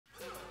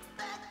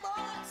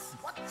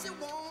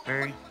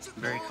Very,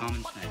 very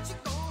common snake.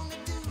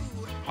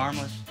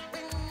 Harmless,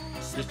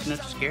 just enough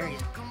to scare you.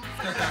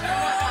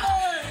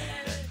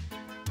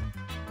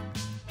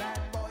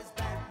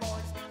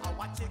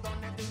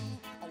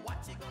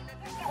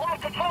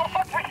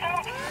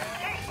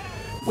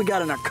 We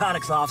got a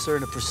narcotics officer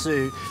in a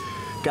pursuit.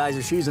 Guys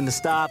are choosing to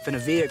stop in a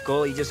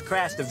vehicle. He just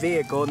crashed the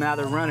vehicle. Now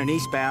they're running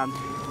eastbound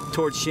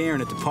towards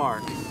Sharon at the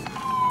park.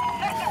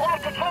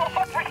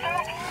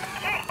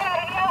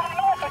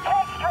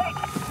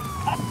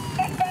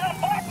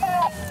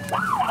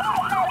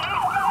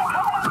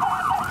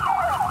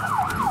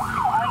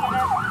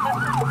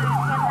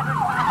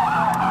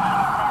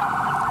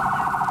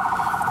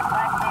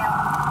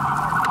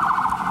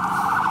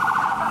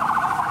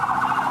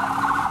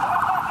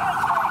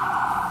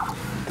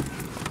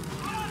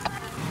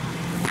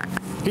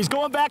 He's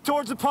going back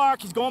towards the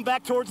park. He's going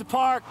back towards the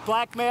park.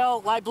 Black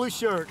male, light blue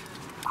shirt.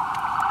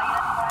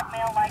 Black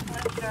male, light blue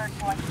shirt,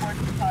 going towards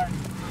the park.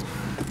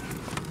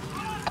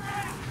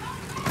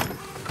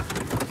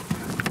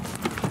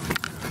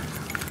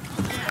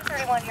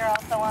 31, you're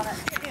also on it.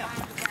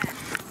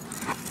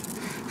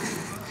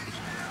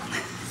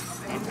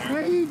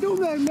 Hey, you do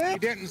that, man. You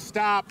didn't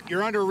stop.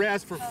 You're under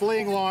arrest for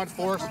fleeing law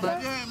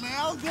enforcement. Yeah, man,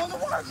 I was going to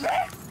work,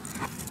 man.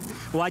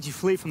 Why'd you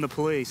flee from the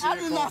police? I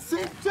did not see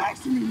him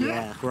text me, man.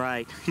 Yeah,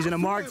 right. He's in a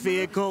marked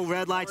vehicle,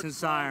 red lights and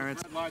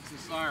sirens. Red lights and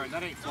sirens.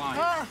 That ain't flying.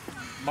 Man,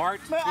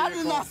 Marked vehicle, I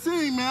did not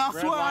see him, man. I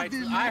swear I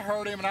did, man. I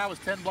heard him and I was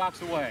 10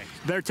 blocks away.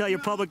 Better tell your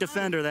public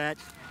defender that.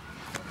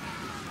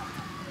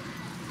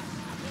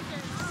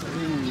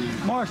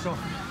 Marshall.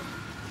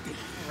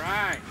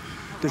 Right.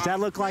 Does that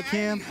look like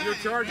him? Your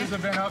charges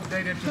have been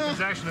updated to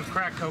possession of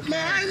crack cocaine.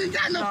 Man, I ain't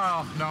got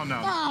no...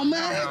 No. Oh,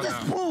 man, it's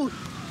just pulled.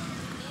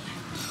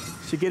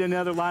 Should get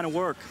another line of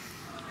work.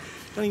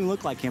 Doesn't even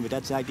look like him, but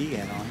that's the ID he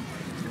had on him.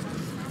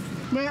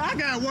 Man, I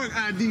got work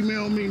ID, man,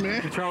 on me,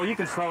 man. Patrol, you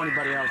can slow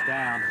anybody else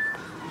down.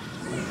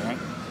 Right.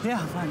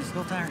 Yeah, I'm fine. Just a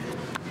little tired.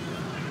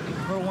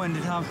 A little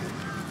winded, huh?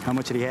 How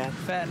much did he have?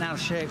 Fat and out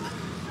of shape.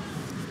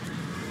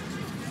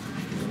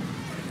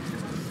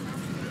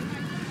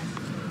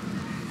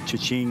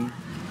 Cha-ching.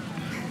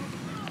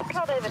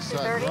 Call David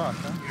 230.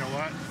 You know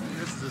what?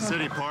 This is the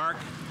city park,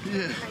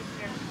 Yeah.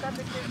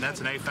 and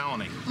that's an A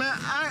felony. Man,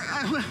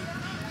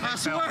 I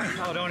swear.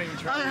 Oh, don't even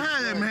try. I ain't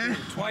had it, man.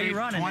 Why are you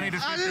running? 20 to I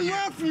 50 didn't years.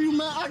 run from you,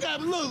 man. I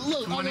got,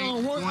 look, I got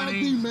on work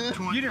ID, man.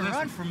 You didn't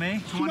run from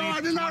me. No,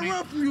 I did not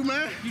run from you,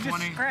 man. You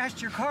just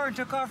crashed your car and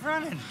took off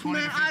running.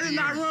 Man, I did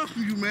not run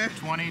from you, man.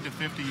 20 to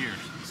 50 years.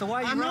 So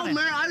why are you I know, running?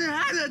 man. I didn't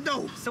have that,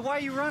 though. So why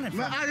are you running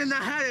Man, from? I did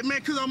not have it, man,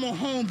 because I'm on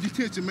home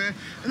detention, man.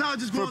 And I was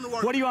just going to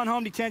work. What are you on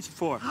home detention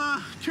for?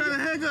 Trying to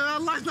hang out. I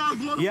was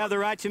going to You have the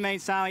right to remain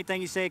silent.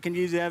 Anything you say can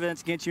use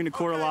evidence against you in the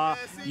court of law.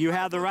 You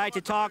have the right to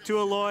talk to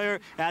a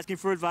lawyer, asking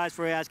for advice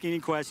before asking any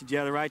questions. You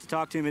have the right to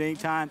talk to him at any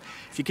time.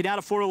 If you cannot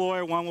afford a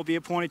lawyer, one will be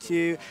appointed to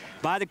you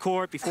by the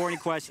court before any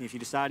question. If you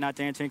decide not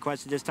to answer any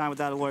questions this time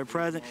without a lawyer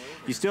present,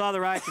 you still have the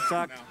right to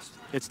talk.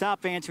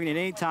 Stop answering at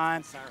any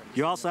time.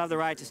 You also have the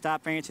right to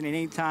stop answering at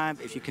any time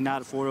if you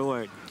cannot afford a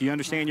lawyer. Do you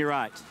understand your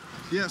rights?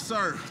 Yes,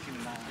 sir.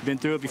 Been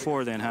through it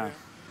before then, huh?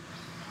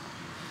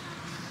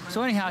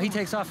 So anyhow, he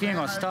takes off. He ain't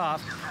gonna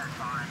stop.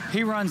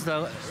 He runs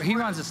the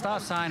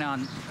stop sign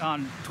on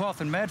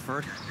 12th and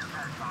Medford.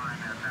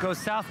 Goes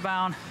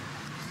southbound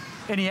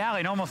in the alley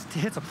and almost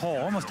hits a pole.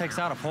 Almost takes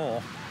out a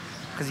pole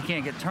because he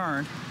can't get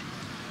turned.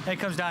 Then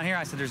he comes down here.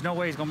 I said, "There's no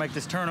way he's gonna make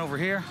this turn over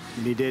here."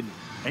 And he didn't.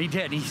 And he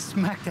did. And he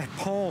smacked that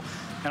pole,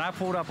 and I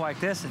pulled up like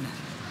this, and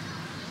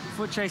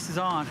foot chase is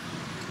on.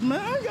 Man,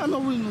 I ain't got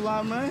no reason to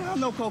lie, man. I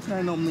know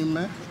cocaine on me,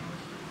 man.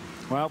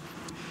 Well,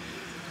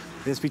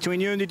 it's between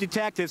you and the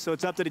detective, so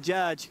it's up to the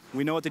judge.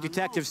 We know what the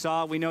detective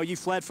saw. We know you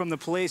fled from the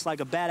police like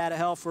a bat out of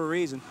hell for a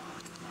reason.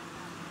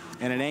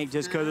 And it ain't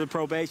just because of the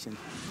probation.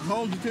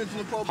 Home detention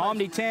and probation. Home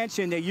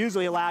detention, they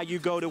usually allow you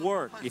to go to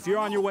work. If you're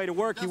on your way to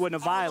work, you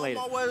wouldn't have violated.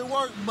 I was on my way to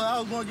work, but I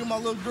was going to get my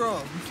little girl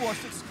before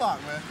 6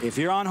 o'clock, man. If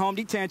you're on home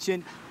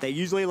detention, they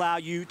usually allow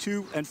you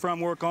to and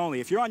from work only.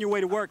 If you're on your way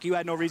to work, you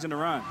had no reason to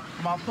run.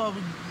 My home.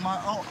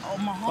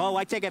 Oh,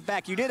 I take it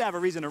back. You did have a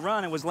reason to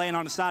run and was laying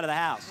on the side of the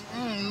house.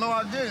 No,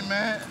 I didn't,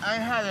 man. I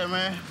ain't had that,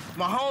 man.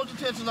 My home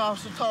detention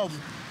officer told me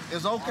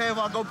it's okay if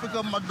I go pick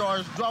up my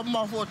daughters, drop them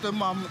off with their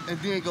mama, and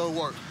then go to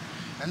work.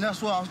 And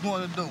that's what I was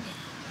going to do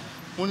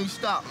when he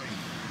stopped me.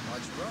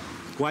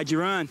 Why'd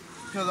you run?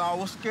 Because I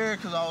was scared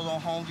because I was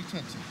on home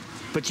detention.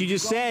 But you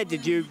just said,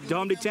 the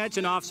home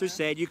detention officer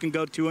said you can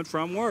go to and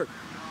from work.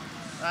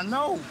 I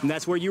know. And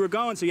that's where you were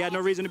going, so you had no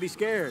reason to be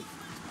scared.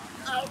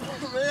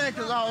 Man,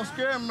 because I was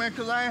scared, man,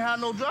 because I ain't had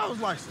no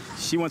driver's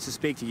license. She wants to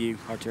speak to you,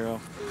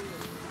 Arturo.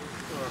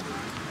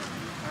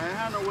 I ain't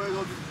had no way to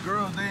go to the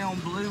girls. They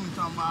don't believe me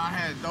talking about I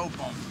had dope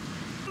on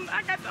me.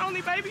 I got the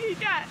only baby he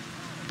got.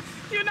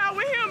 You know,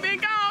 with him being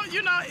gone,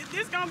 you know,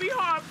 it's gonna be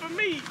hard for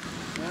me.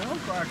 Man, I'm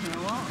cracking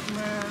a lot,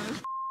 man.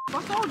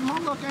 I told you, my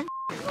luck ain't.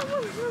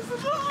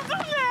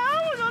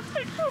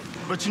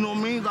 But you know what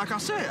I mean? Like I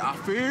said, I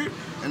feared,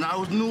 and I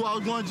knew I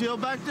was going to jail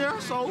back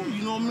there. So,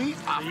 you know what I mean?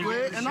 I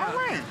fled and I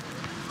ran.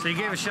 So you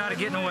gave a shot at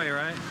getting away,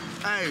 right?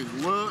 Hey,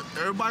 well,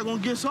 everybody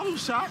gonna get some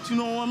shots, you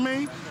know what I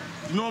mean?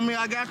 You know what I mean?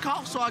 I got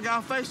caught, so I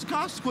gotta face the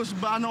consequences,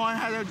 but I know I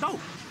had that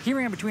dope. He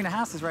ran between the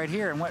houses right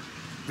here and went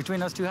between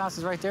those two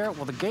houses right there.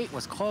 Well, the gate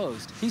was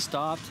closed. He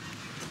stopped.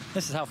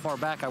 This is how far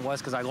back I was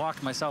because I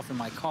locked myself in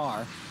my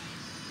car.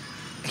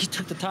 He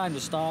took the time to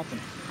stop and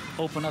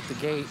open up the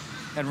gate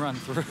and run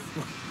through.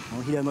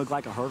 Well, he doesn't look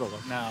like a hurdler.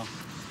 No.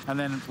 And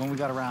then when we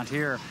got around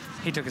here,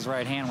 he took his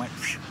right hand, went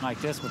like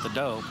this with the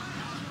dope.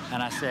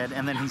 And I said,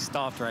 and then he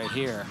stopped right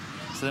here.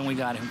 So then we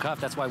got him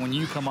cuffed. That's why when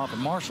you come up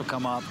and Marshall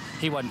come up,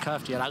 he wasn't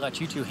cuffed yet. I let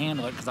you two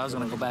handle it because I was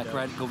going to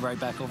go right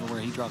back over where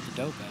he dropped the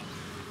dope at.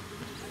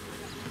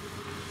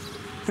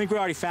 I think we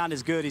already found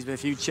his goodies, but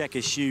if you check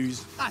his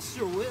shoes. I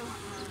sure will.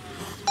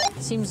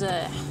 Seems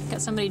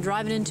got somebody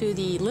driving into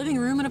the living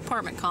room and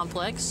apartment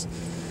complex.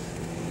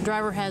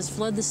 Driver has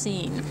fled the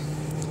scene.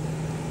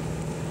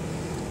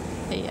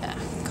 They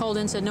called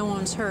in, said no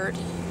one's hurt,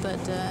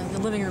 but the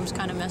living room's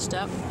kind of messed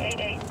up.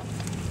 88.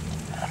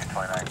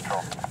 229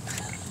 control.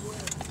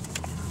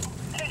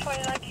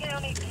 229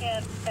 County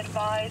can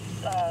advise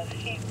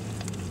he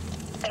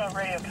been on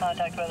radio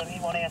contact with him. He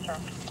won't answer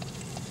him.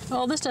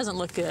 Well, this doesn't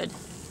look good. 10-4,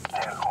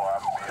 I'm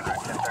going to be at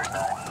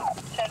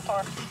 1039.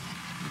 10-4.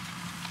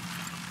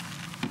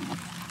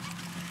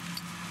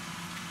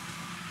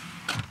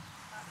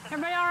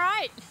 Everybody all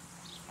right?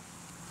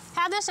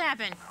 How'd this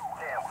happen?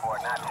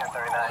 10-4, not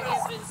 1039.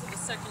 It's been the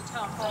second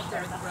time right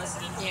there, the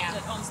resident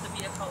that owns the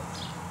vehicle.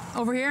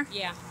 Over here?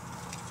 Yeah.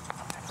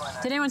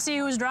 Did anyone see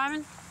who was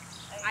driving?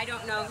 I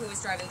don't know who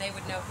was driving. They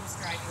would know who's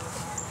driving.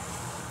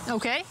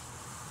 Okay.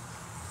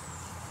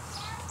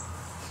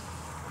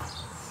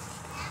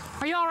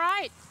 Are you all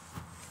right?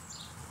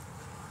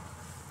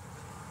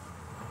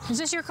 Is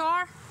this your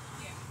car?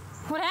 Yeah.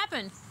 What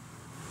happened?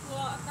 Well,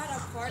 I thought I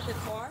parked the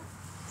car,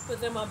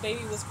 but then my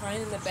baby was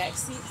crying in the back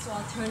seat, so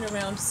I turned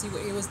around to see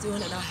what he was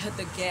doing, and I hit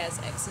the gas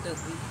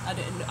accidentally. I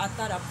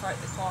thought I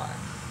parked the car.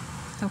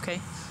 Okay.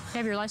 You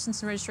have your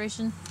license and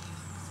registration?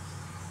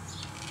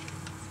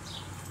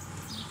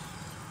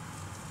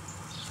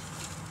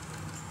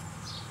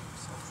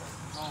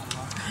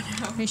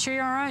 Are you sure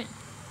you're all right?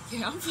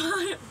 Yeah, I'm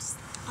fine. I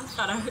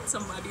thought I hit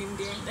somebody in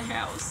there in the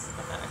house.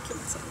 I thought I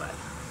killed somebody.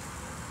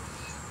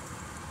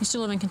 You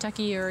still live in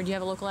Kentucky, or do you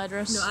have a local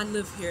address? No, I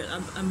live here.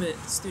 I'm a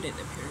student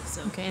up here,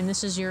 so. Okay, and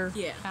this is your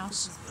This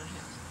house? is my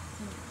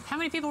house. How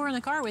many people were in the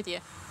car with you?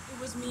 It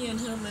was me and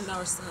him and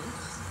our son.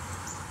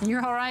 And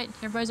you're all right?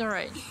 Everybody's all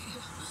right? Give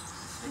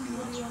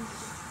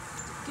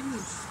me.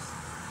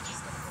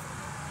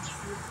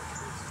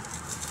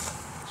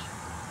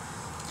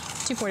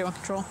 241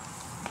 control.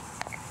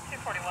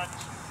 241.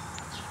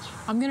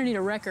 I'm gonna need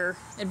a wrecker.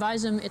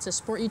 Advise them it's a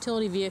sport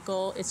utility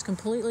vehicle. It's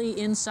completely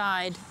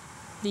inside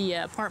the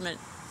apartment.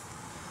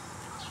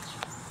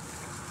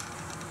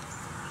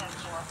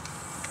 10-4.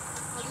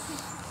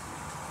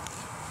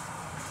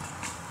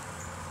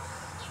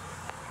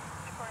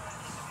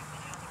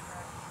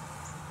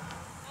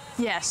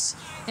 Yes,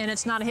 and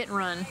it's not a hit and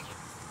run.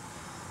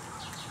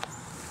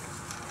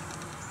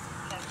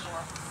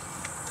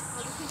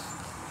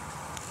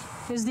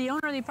 10-4. Is the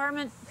owner of the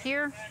apartment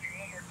here?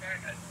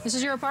 This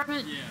is your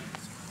apartment? Yeah.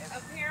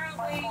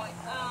 Apparently,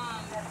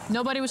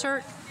 Nobody was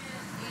hurt?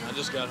 I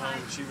just got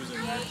home. She was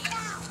in there.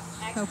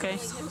 Okay. hit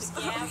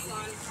the gas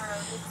on her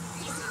on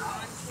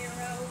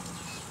Caro,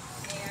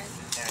 and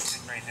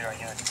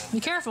 230 units. Be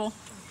careful.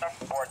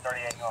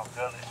 438 North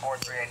Village,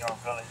 438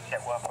 North Village,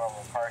 check one for a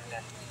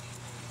person.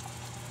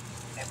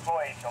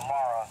 Employee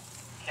Shamara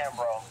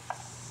Kimbrough.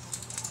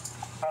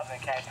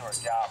 Husband came to her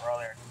job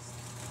earlier.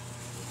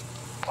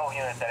 Full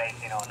units at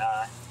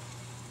 1809.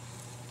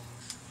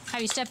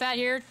 Have you step out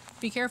here.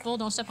 Be careful.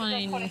 Don't step on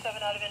any.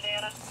 27 out of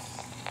Indiana.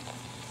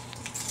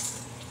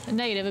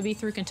 Negative. It'd be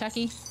through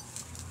Kentucky.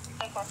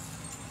 10-4.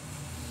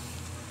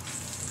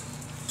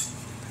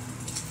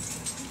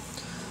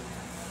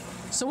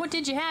 So what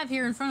did you have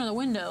here in front of the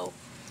window?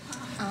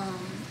 A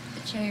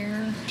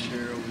chair.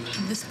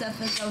 The stuff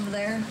that's over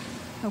there.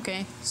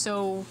 Okay.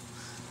 So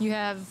you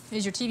have.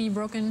 Is your TV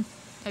broken?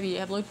 Have you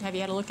had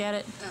a look at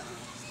it?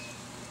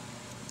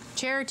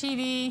 Chair,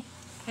 TV,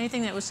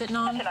 anything that was sitting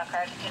on?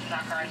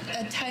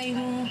 A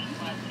table.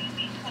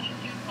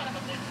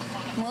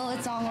 Well,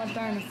 it's all up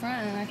there in the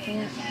front, and I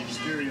can't.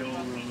 Stereo.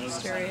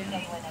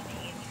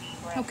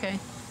 Okay.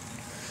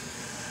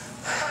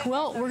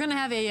 Well, we're gonna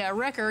have a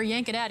wrecker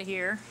yank it out of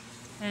here,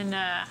 and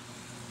I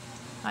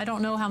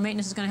don't know how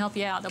maintenance is gonna help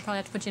you out. They'll probably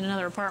have to put you in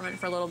another apartment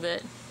for a little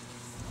bit.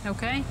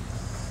 Okay?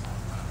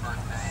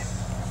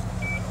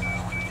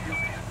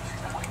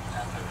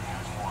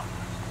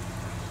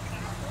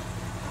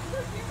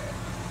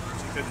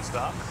 Couldn't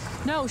stop?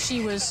 No,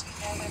 she was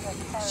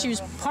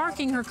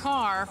parking her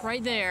car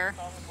right there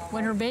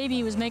when her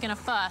baby was making a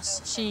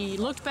fuss. She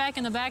looked back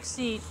in the back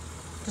seat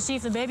to see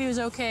if the baby was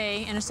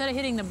okay, and instead of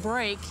hitting the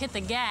brake, hit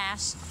the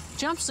gas,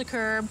 jumps the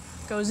curb,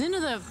 goes into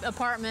the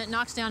apartment,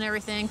 knocks down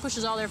everything,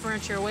 pushes all their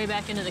furniture way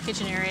back into the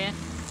kitchen area.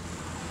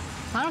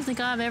 I don't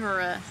think I've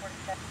ever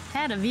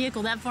had a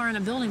vehicle that far in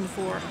a building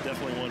before.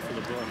 Definitely one for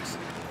the books.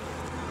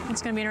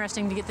 It's going to be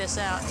interesting to get this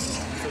out.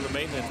 So the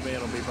maintenance man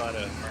will be by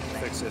to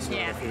fix this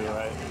Yeah. over here,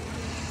 right?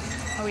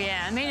 Oh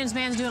yeah, the maintenance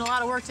man's doing a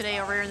lot of work today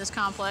over here in this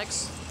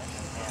complex.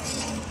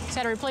 He's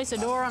had to replace a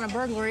door on a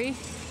burglary.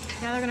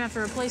 Now they're going to have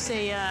to replace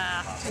a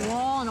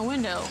wall and a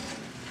window.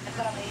 It's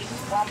going to be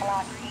 1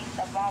 block east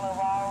of Barbour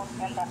Road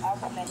in the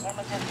ultimate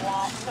images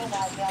block. 2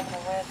 white vans and a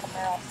red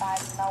Camaro,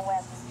 5 no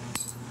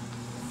weapons.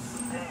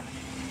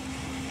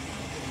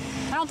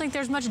 I don't think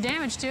there's much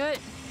damage to it.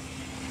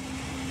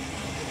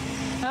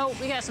 Oh,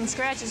 we got some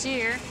scratches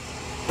here.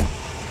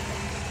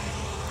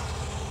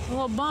 A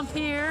little bump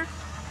here.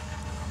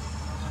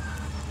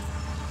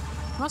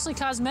 Mostly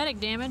cosmetic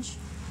damage.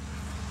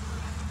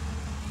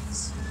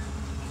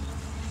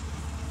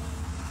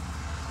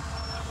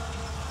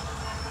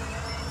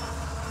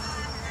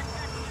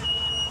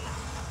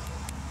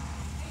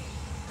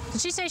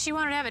 Did she say she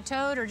wanted to have it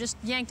towed or just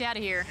yanked out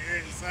of here? She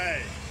didn't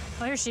say.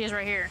 Oh, here she is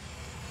right here.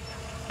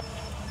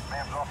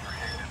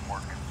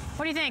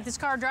 What do you think? This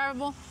car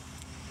drivable?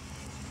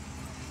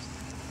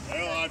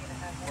 Well, I'd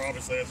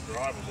probably say it's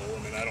drivable.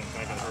 I mean, I don't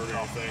think it hurt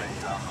anything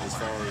as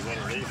far as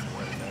underneath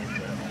or anything.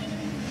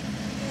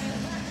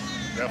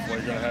 But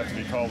definitely going to have to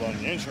be called on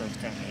the insurance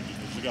company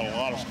because you got a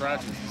lot of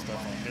scratches and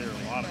stuff on here,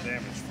 a lot of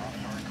damage.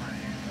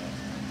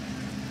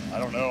 I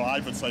don't know. I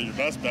would say your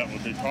best bet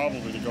would be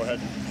probably to go ahead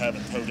and have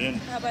it towed in.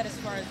 How about as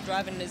far as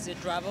driving? Is it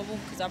drivable?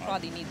 Because I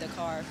probably need the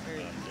car for...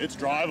 It's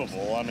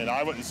drivable. I mean,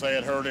 I wouldn't say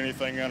it hurt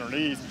anything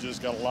underneath. It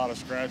just got a lot of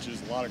scratches,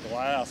 a lot of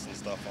glass and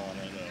stuff on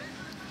it.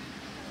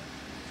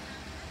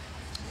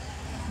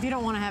 If you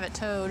don't want to have it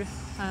towed,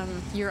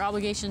 your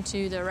obligation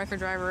to the record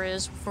driver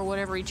is for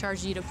whatever he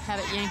charges you to have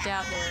it yanked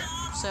out there.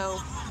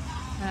 So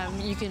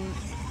you can,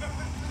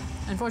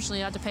 unfortunately,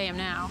 you have to pay him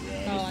now.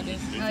 Yeah, Oh, I do.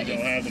 If you don't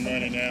have the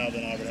money now,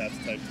 then I would have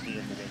to take the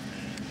vehicle with me.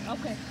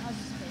 Okay, I'll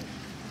just pay.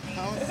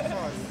 How much is the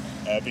car?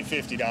 It'd be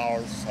 $50.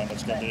 How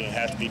much going to be? It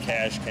has to be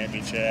cash, can't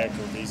be check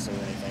or Visa or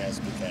anything. It has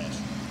to be cash.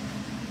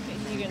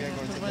 Okay, you're going to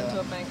have to run to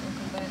a bank and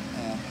come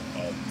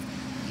back?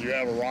 Do you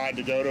have a ride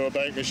to go to a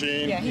bank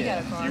machine? Yeah, he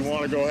got a car. If you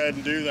want to go ahead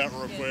and do that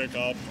real quick,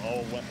 I'll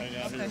hang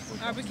out here.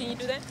 Okay. Aubrey, can you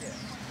do that? Yeah.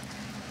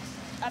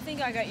 I think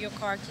I got your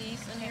car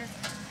keys in here.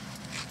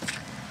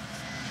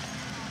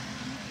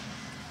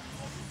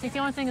 I think the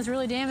only thing that's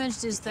really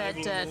damaged is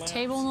that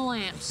table and the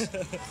lamps.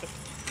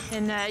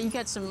 And you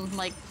got some,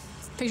 like,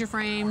 picture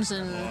frames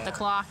and the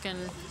clock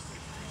and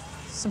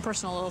some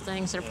personal little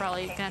things that are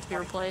probably going to have to be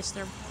replaced.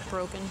 They're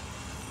broken.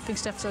 Big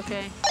stuff's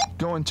okay.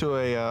 Going to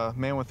a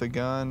man with a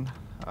gun,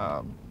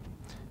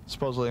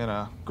 supposedly in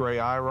a gray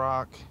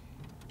IROC,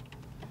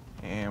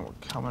 and we're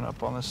coming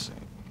up on the scene.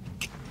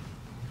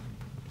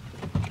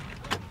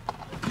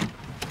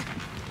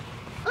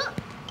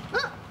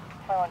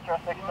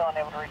 Jurisdiction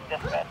unable to reach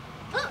dispatch.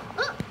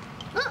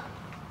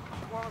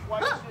 Why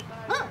are you sitting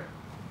out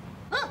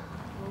here?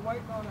 We're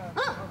waiting on a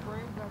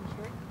friend down the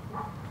street.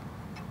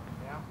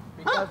 Yeah.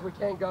 Because we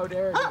can't go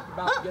there. He's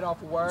about to get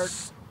off of work.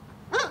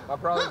 My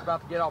brother's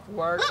about to get off of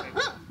work.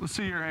 Let's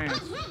see your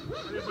hands.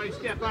 Everybody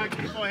step out,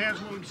 keep your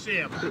hands when we see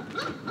them.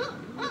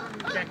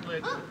 Check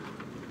list.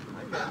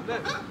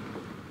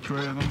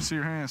 Trey, let me see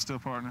your hands still,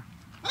 partner.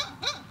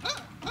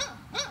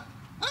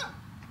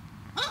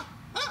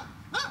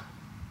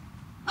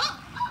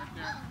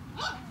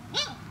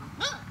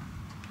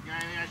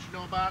 Got anything I should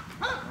know about?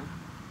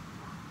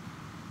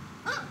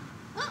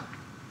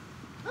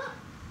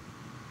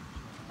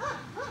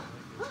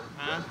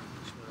 Huh?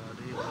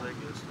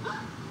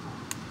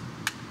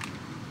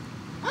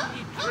 You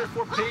need 3 or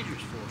 4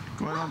 pagers for.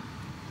 Go ahead on.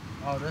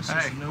 Oh, this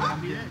Hey. is new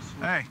MBS.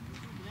 Hey,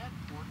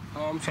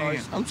 Oh, I'm sorry.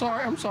 Hands. I'm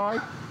sorry. I'm sorry.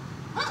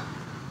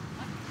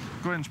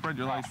 go ahead and spread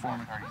your legs for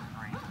me.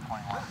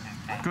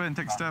 Go ahead and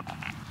take a step.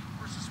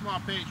 Where's the small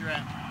pager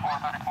at?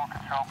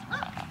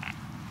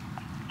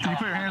 Can you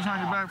put your hands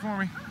behind your back for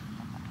me?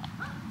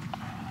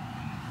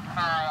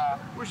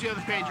 Where's the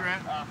other pager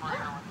at?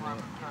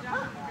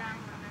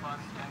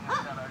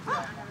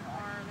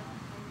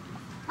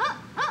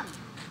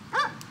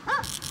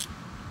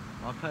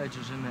 My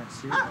pager's in that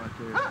seat right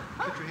there.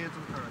 Put your hands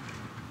on the car.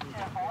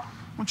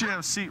 I want you to have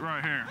a seat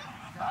right here.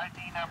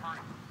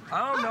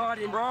 I don't know. I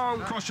did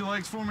wrong. Cross your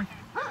legs for me.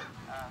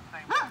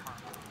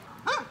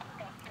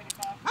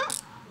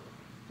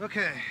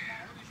 Okay.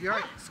 You all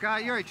right,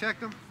 Scott? You already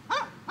checked them?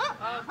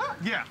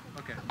 Yeah.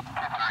 Okay.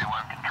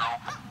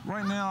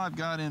 Right now I've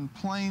got in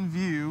plain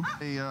view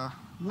a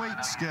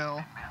weight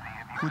scale,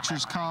 which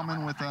is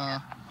common with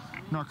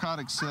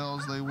narcotic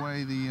sales. They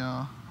weigh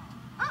the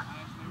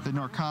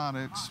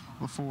narcotics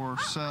before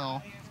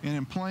sale. And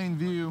in plain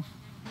view,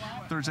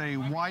 there's a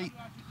white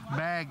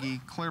baggie,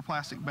 clear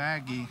plastic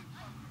baggie,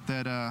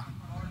 that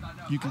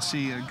you can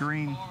see a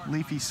green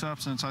leafy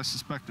substance. I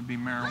suspect to be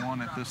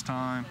marijuana at this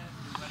time.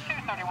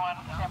 231,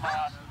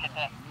 get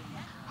that.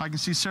 I can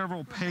see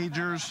several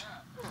pagers,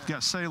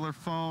 got cellular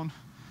phone,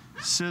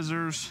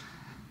 scissors,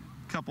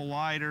 a couple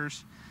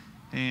lighters,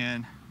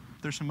 and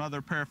there's some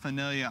other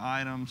paraphernalia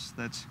items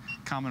that's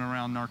common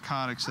around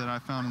narcotics that I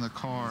found in the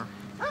car.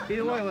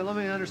 Wait, let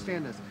me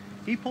understand this.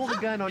 He pulled a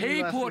gun on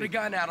you last He pulled a week.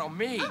 gun out on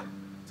me.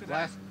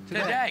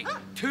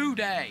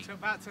 Today. So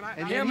about tonight.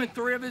 And him and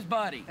 3 of his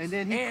buddies. And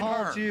then he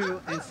called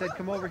you and said,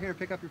 "Come over here and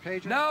pick up your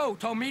pager." No,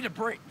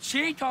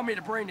 she told me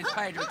to bring this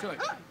pager to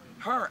it.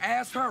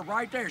 Asked her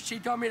right there. She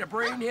told me to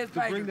bring his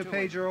pager. Bring the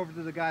pager over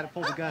to the guy to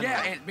pull the gun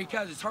out. Yeah,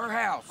 because it's her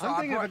house. So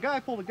I'm thinking if a guy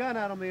pulled a gun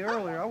out on me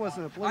earlier, I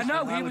wasn't a policeman.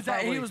 I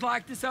know he was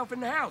like himself in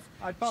the house.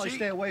 I'd probably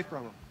stay away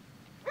from him.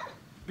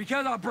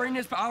 Because I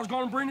was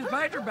going to bring his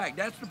pager back.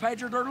 That's the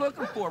pager they're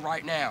looking for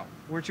right now.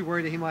 Weren't you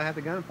worried that he might have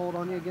the gun pulled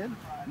on you again?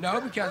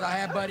 No, because I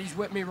have buddies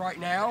with me right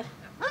now.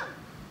 Oh,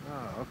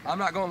 okay. I'm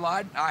not going to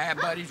lie. I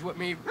have buddies with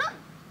me. Did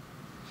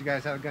you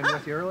guys have a gun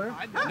with you earlier?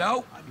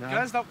 No.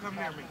 Guns don't come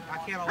near me. I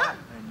can't allow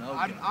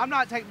it. I'm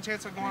not taking a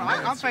chance of going.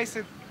 I'm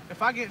facing,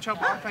 if I get in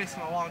trouble, I'm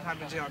facing a long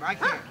time in jail, and I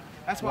can't.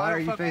 That's why are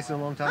you facing a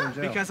long time in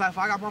jail? Because if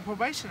I got on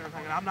probation and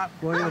everything, and I'm not.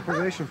 What are you on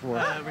probation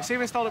for?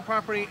 Receiving stolen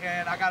property,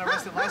 and I got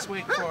arrested last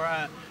week for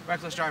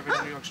reckless driving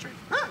on New York Street.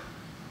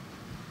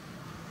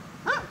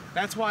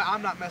 That's why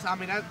I'm not messing. I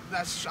mean, I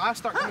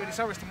start community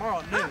service tomorrow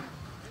at noon.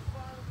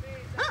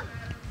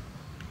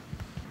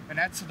 And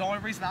that's the only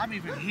reason I'm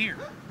even here.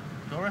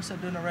 Don't arrest that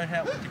dude in the red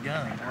hat with the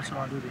gun. What's he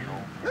gonna do to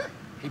him?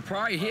 He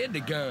probably hid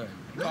the gun.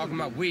 Talking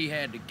about we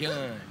had the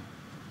gun.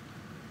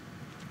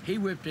 He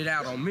whipped it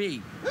out on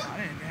me. I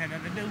didn't have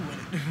nothing to do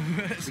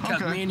with it.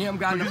 Because me and him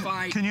got in a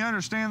fight. Can you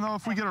understand, though,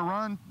 if we get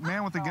a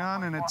man with a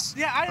gun and it's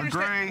I understand. a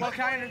gray... Well,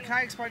 can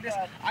I explain this?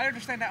 I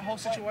understand that whole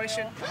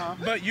situation,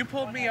 but you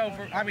pulled me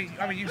over. I mean,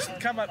 you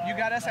come up, you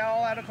got us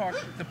all out of the car.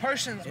 The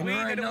person's weed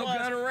that it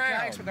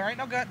was. There ain't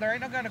no gun. There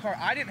ain't no gun in the car.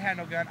 I didn't have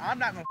no gun. I'm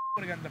not gonna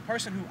with a gun. The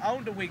person who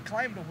owned the weed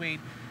claimed the weed.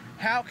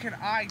 How can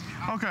I?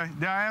 Okay.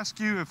 Did I ask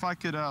you if I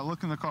could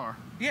look in the car?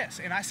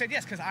 Yes, and I said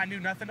yes because I knew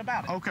nothing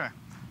about it. Okay.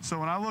 So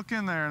when I look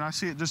in there and I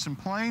see it just in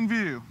plain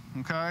view,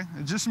 okay?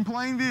 It's just in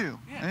plain view.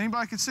 Yeah.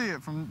 Anybody could see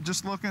it from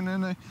just looking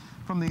in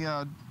from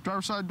the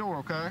driver's side door,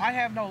 okay? I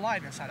have no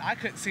light inside. I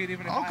couldn't see it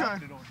even if I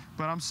opened the door.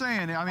 But I'm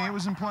saying, I mean, it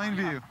was in plain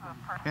view.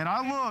 And I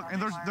look, and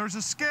there's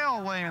a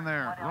scale laying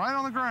there, right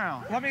on the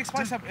ground. Let me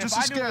explain something. If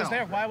I knew it was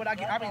there, why would I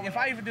get, I mean, if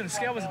I even knew the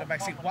scale was in the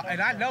back seat,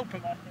 and I know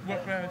people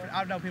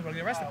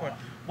get arrested for it,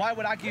 why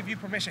would I give you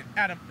permission,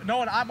 Adam,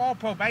 knowing I'm on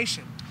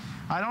probation?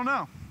 I don't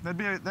know.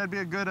 That'd be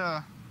a good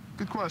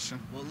good question.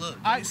 Well, look.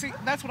 I see.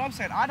 That's what I'm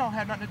saying. I don't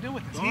have nothing to do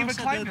with this. He even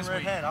claimed this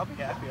week. I'll be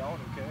happy. I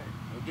don't care.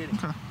 Go get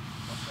it. Okay.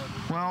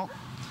 Well,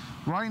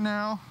 right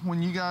now,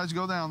 when you guys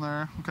go down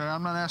there, okay,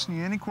 I'm not asking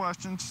you any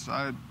questions.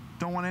 I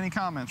don't want any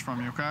comments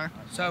from you, okay?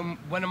 So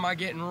when am I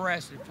getting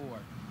arrested for?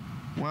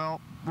 Well,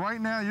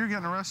 right now you're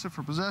getting arrested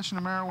for possession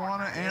of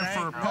marijuana and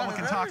for public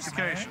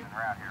intoxication.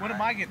 What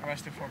am I getting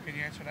arrested for? Can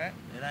you answer that?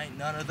 It ain't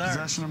none of theirs.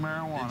 Possession of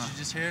marijuana. Did you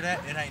just hear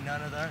that? It ain't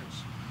none of theirs.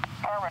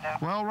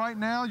 Well, right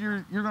now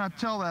you're going to have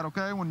to tell that,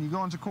 okay, when you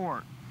go into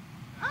court,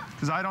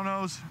 because I don't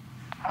know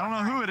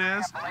who it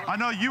is. I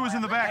know you was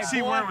in the back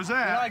seat where it was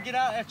at. When I get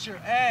out at your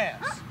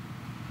ass,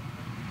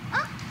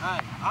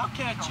 I'll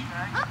catch you.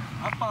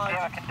 I'll find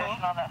you.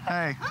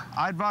 Hey,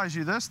 I advise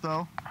you this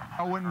though.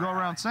 I wouldn't go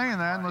around saying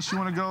that unless you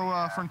want to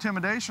go for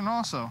intimidation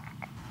also.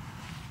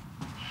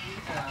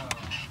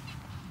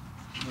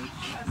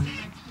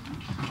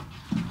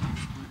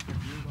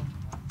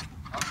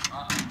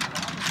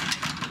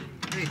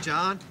 Hey,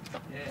 John.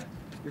 Yeah.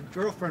 Your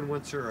girlfriend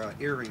wants her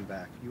earring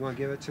back. You want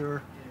to give it to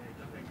her?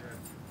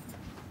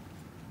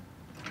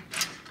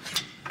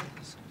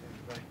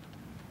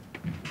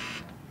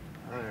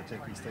 I'm going to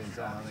take these things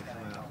out. They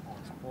come out.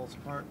 It falls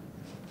apart.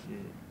 Yeah.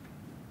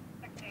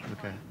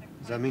 Okay.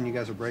 Does that mean you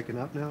guys are breaking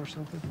up now or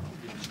something?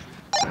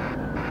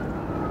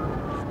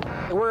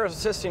 We're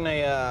assisting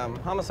a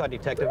homicide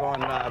detective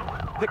on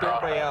picking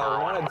up a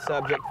wanted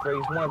subject.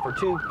 He's wanted for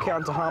 2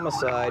 counts of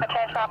homicide.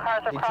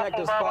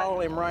 Detective's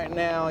following him right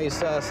now. He's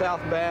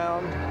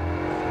southbound.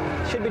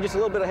 Should be just a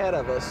little bit ahead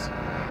of us.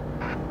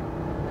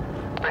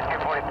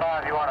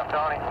 1545, you want a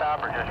felony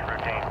stop or just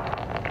routine?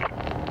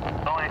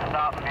 Felony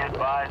stop, be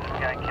advised, this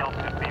guy killed 2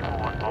 people.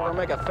 We're going to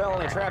make a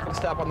felony traffic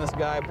stop on this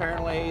guy.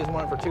 Apparently, he's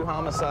wanted for 2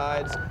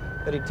 homicides.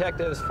 The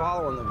detective's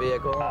following the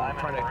vehicle. I'm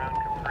trying to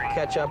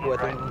catch up with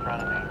him.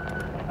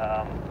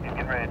 He's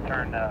getting ready to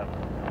turn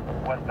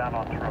westbound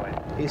on Troy.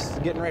 He's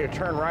getting ready to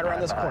turn right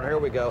around this corner. Here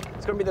we go.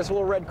 It's going to be this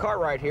little red car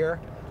right here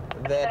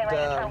that...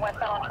 turn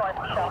westbound on Troy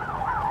for sure.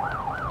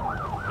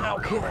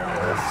 Okay,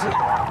 let's see.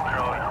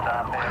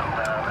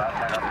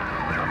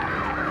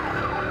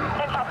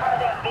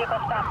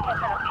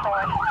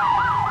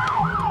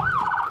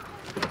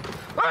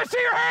 Let me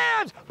see your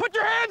hands! Put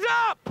your hands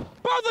up!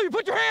 Both of you,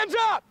 put your hands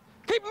up!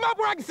 Keep them up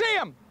where I can see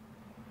them!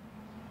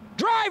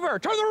 Driver,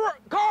 turn the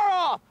car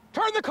off!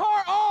 Turn the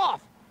car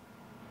off!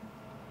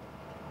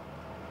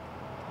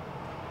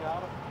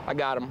 Got him? I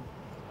got him.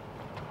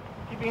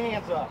 Keep your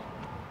hands up.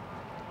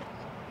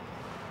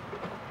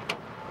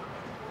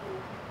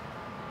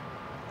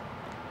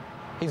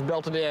 He's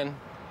belted in.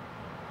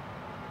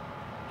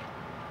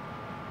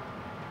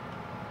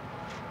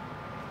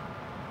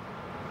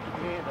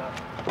 Keep your hand up.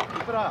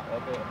 Keep it up.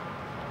 Okay.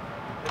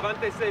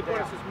 Levántese y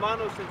pone sus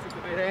manos en su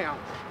cabeza. Down.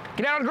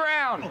 Get out on the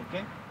ground!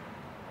 Okay.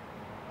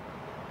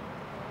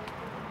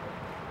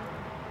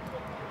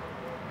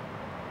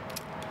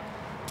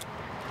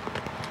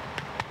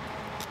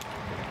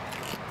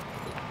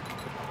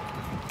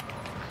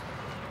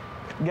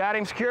 Got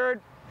him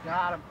secured?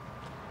 Got him.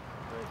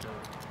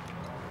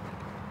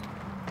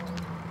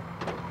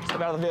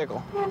 Step out of the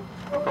vehicle.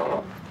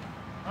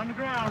 On the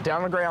ground.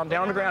 Down on the ground,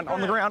 down on the ground, on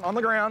the ground, on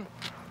the ground.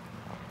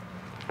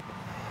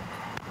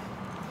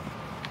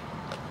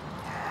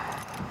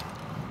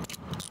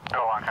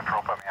 Go on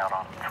control, put me out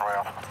on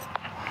trail.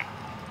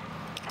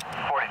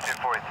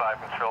 4245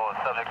 control, the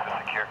subjects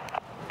are secure.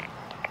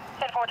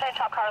 10-4,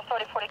 top cars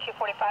 30, 42,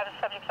 45, the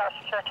subjects are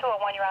secure.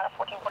 201, you're out of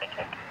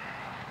 1442.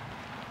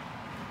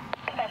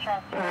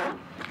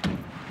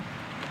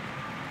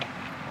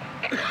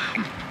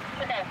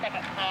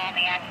 Second plan,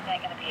 the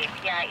accident going to be a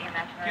PI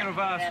EMS. Can't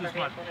revive this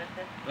one.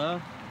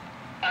 No,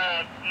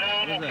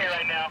 I'm okay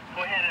right now.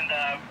 Go ahead and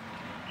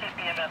keep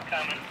EMS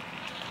coming.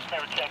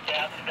 Never checked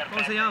out.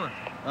 ¿Cómo se llama?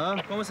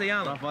 ¿Cómo se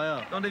llama?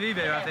 Rafael. ¿Dónde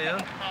vive, Rafael?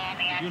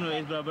 You know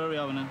it's Barbour,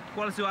 Avenue.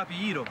 ¿Cuál es su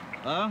apellido?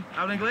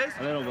 ¿Habla inglés?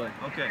 A little bit.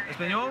 Ok.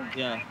 ¿Español?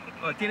 Yeah.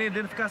 ¿Tiene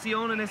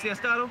identificación en ese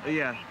estado?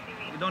 Yeah.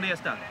 ¿Dónde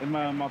está? In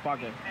my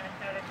pocket.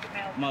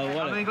 My wallet.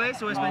 ¿Habla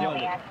inglés o español?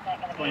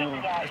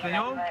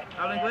 ¿Español?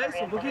 ¿Habla inglés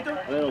un poquito?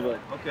 A little bit.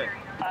 Okay.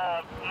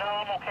 No,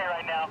 I'm okay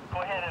right now.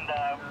 Go ahead and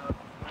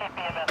keep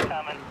EMS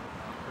coming.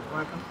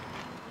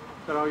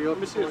 Let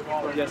me see his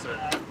wallet. Yes, sir.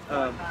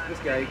 This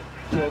guy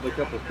killed a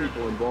couple of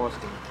people in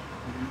Boston.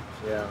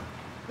 Yeah.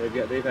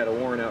 They've had a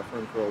warrant out for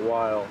him for a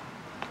while.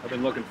 I've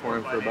been looking for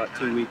him for about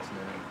 2 weeks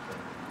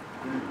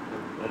now.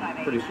 So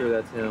I'm pretty sure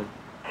that's him.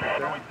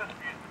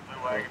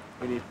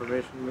 We need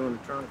permission to go in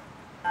the trunk.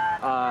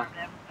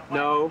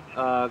 No,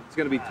 it's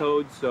going to be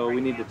towed, so we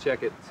need to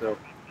check it. So,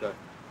 okay.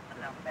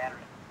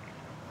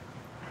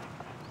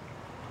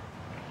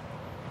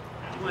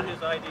 You want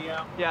his ID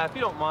out? Yeah, if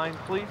you don't mind,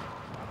 please.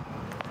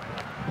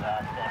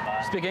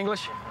 Speak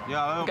English?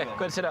 Yeah. Okay, go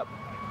ahead and sit up.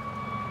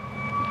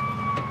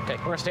 Okay,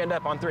 we're gonna stand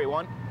up on 3.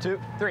 1, 2,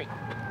 3. Okay,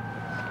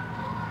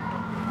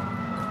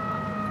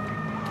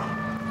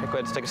 go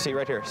ahead and take a seat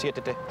right here.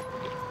 Siéntate.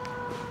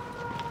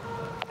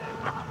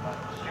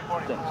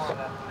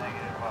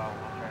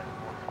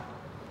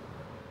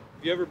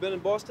 Have you ever been in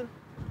Boston?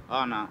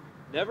 Oh, no.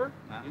 Never?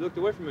 No. You looked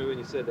away from me when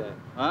you said that.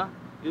 Huh?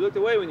 You looked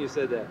away when you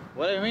said that.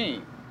 What do you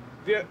mean?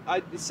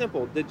 It's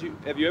simple.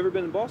 Have you ever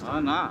been in Boston?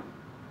 Oh, no.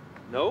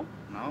 No?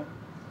 No.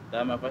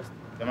 That's my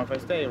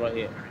first day right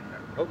here.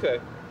 Okay.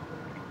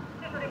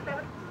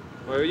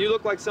 Well, you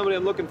look like somebody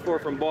I'm looking for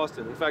from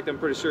Boston. In fact, I'm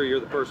pretty sure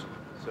you're the person.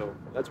 So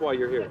that's why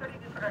you're here.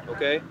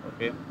 Okay?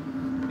 Okay.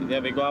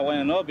 Yeah, because I want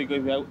to know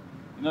because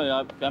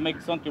I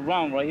make something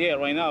wrong right here,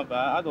 right now, but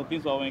I don't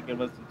think so. I make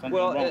something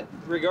wrong.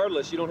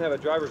 Regardless, you don't have a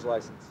driver's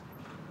license.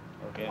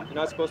 Okay. You're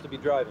not supposed to be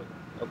driving.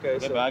 Okay.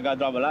 Yeah, so, but I got a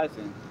driver's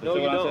license. No,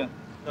 you don't.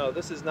 No,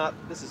 this is not.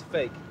 This is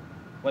fake.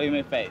 What do you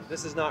mean fake?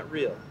 This is not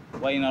real.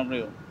 Why not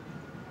real?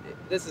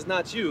 This is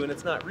not you, and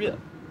it's not real.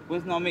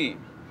 Who's not me?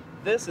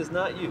 This is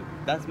not you.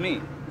 That's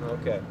me.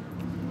 Okay.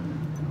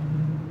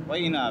 Why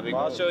you not? Well,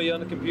 I'll show you on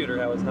the computer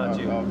how it's not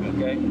you.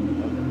 Okay.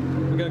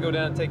 We're gonna go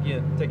down and take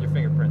your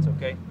fingerprints.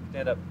 Okay?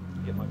 Stand up.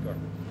 Get my car.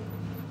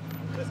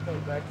 Let's go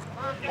back.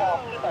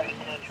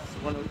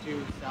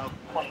 102 South.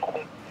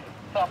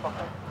 Charles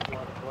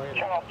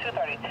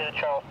 232,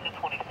 Charles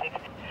 226,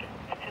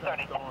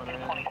 232,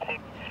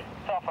 226.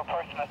 For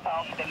person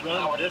assault.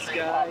 This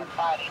guy.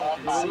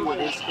 See what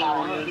his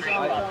story is.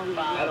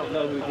 I don't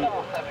know who he is.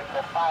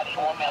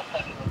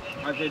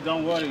 I said,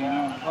 don't worry, you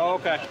know. Oh,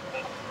 okay.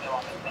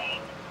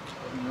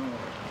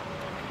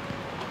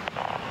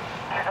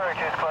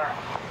 232 is clear.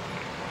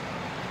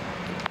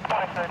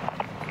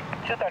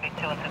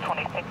 232 and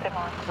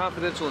 226.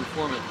 Confidential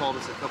informant called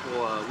us a couple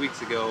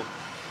weeks ago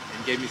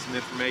and gave me some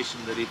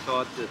information that he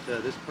thought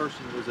that this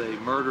person was a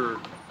murderer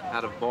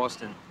out of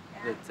Boston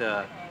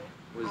that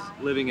was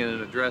living in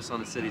an address on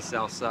the city's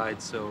south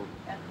side, so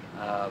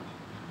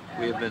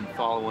we have been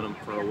following him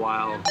for a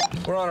while.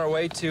 We're on our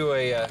way to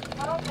a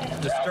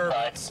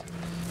disturbance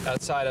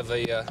outside of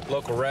a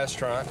local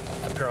restaurant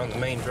up here on the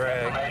main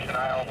drag.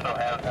 I also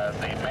have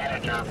the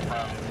manager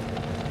from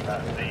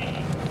the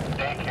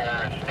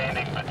daycare is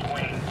standing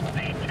between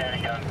the two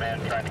young men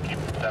trying to keep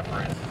them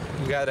separated.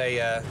 We got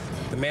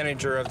the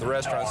manager of the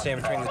restaurant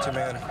standing between the two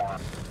men.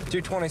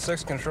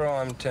 226 control,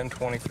 I'm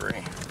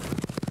 1023.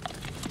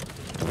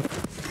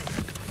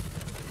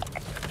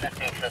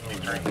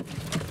 1573.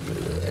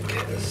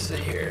 Okay, let's see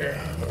here.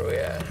 Where are we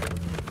at?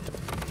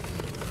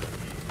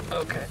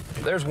 Okay,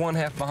 there's one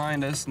half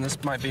behind us, and this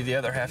might be the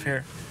other half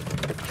here.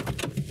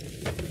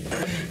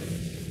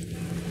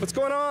 What's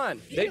going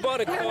on? They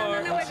bought a car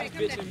and she's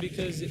bitching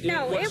because it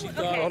was what she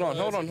thought.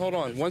 Hold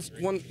on.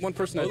 One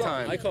person at a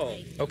time. I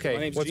called. Okay. My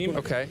name's Jimmy.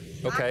 Okay.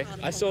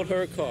 I sold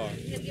her a car.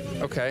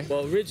 Okay.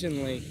 Well,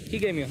 originally, he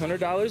gave me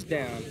 $100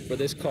 down for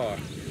this car.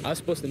 I was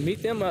supposed to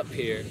meet them up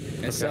here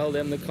and sell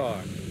them the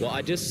car. Well,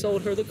 I just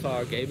sold her the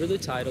car, gave her the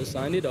title,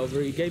 signed it over.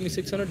 He gave me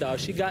 $600.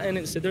 She got in it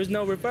and said, there's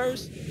no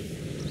reverse.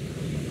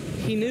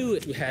 He knew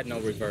it had no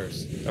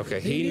reverse. Okay,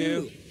 he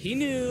knew? He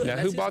knew. Now,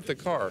 who bought the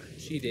car?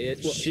 She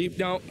did. Well, she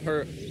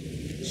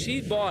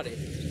bought it.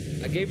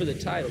 I gave her the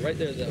title right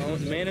there, the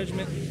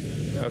management.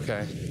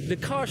 Okay. The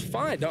car's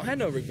fine. Don't have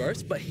no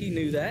reverse, but he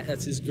knew that.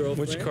 That's his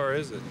girlfriend. Which car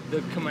is it? The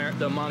Camaro,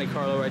 the Monte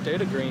Carlo right there,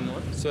 the green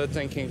one. So that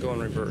thing can't go in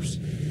reverse?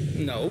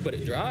 No, but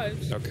it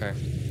drives. Okay.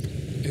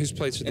 Whose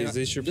plates are these?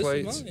 These your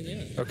plates? This is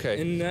mine, yeah.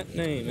 Okay. In that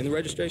name, and the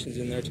registration's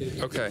in there too.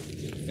 Okay.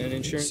 And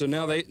insurance. So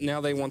now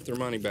they want their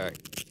money back.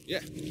 Yeah.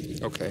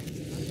 Okay.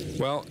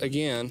 Well,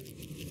 again,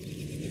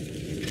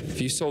 if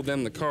you sold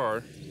them the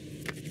car,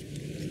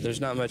 there's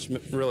not much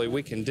really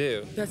we can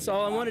do. That's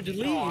all I wanted to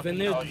leave,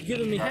 and they're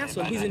giving me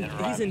hassle. He's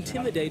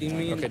intimidating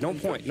me. Okay, don't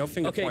point. No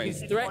finger okay, pointing.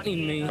 he's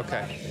threatening me.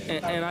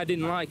 Okay. And I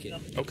didn't like it.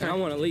 Okay. And I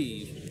want to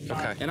leave.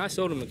 Okay. And I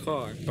sold him the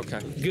car. Okay.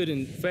 Good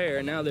and fair,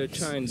 and now they're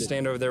trying to...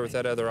 Stand over there with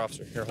that other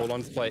officer. Here, hold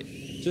on to the plate.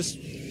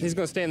 He's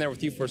going to stand there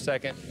with you for a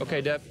second. Okay,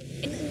 Deb?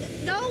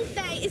 No,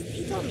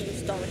 he told me it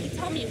was stolen. He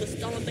told me it was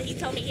stolen, but he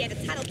told me he had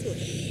a title to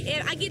it.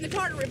 And I get in the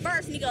car to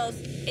reverse, and he goes,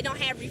 it don't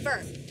have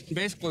reverse.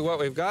 Basically, what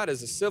we've got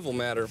is a civil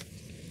matter.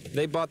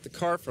 They bought the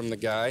car from the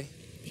guy.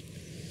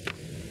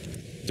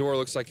 Door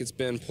looks like it's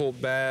been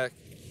pulled back.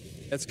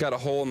 It's got a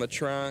hole in the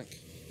trunk.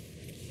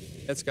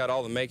 It's got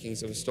all the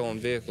makings of a stolen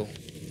vehicle.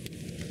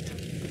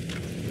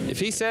 If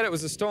he said it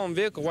was a stolen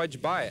vehicle, why'd you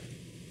buy it?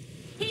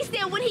 He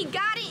said when he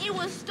got it, it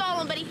was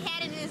stolen, but he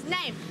had it in his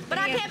name. But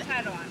I kept a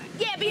title on it.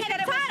 Yeah, but he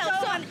had a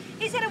title.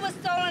 He said it was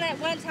stolen at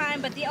one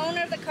time, but the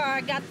owner of the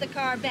car got the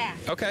car back.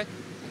 Okay.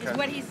 Is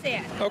what he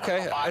said.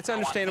 Okay, it's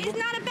understandable. It's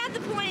not about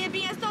the point of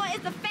being stolen.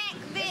 It's the fact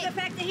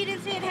that he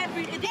didn't say it had.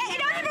 It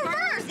don't have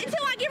reverse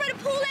until I get ready to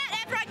pull out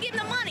after I give him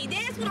the money.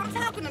 That's what I'm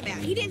talking about.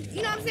 He didn't.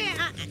 You know what I'm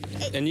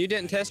saying? And you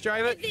didn't test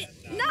drive it?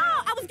 No,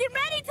 I was getting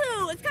ready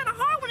to. It's kind of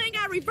hard when it ain't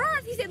got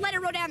reverse. He said let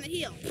it roll down the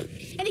hill,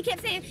 and he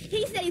kept saying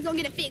he said he's gonna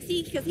get it fixed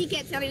because he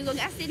kept telling me he was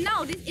gonna. I said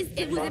no,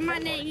 it was in my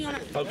name. You know.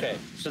 Okay,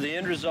 so the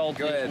end result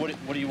is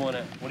what do you want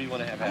to have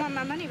I happen? want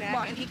my money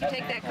back, and he can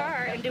take that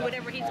car and do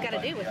whatever he's got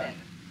to do with it.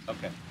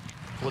 Okay.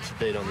 What's the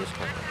date on this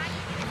title?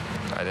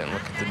 I didn't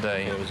look at the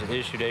date. It was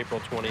issued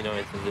April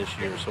 29th of this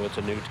year, so it's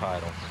a new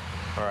title.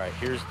 All right,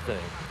 here's the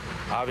thing.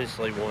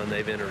 Obviously, one,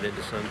 they've entered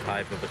into some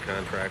type of a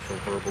contractual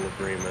verbal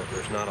agreement.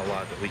 There's not a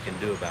lot that we can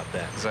do about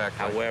that. Exactly.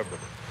 However,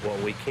 what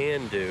we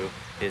can do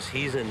is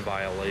he's in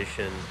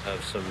violation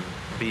of some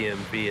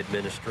BMV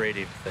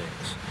administrative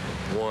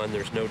things. One,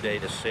 there's no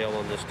date of sale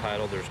on this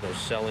title, there's no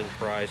selling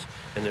price,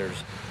 and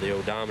the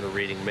odometer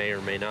reading may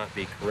or may not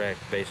be correct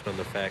based on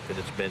the fact that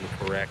it's been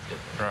corrected.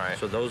 Right.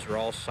 So those are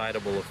all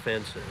citable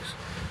offenses.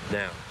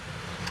 Now,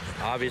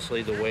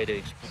 obviously the way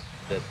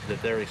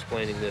that they're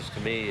explaining this to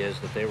me is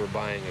that they were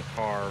buying a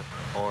car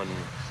on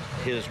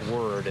his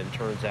word, and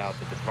turns out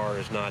that the car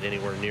is not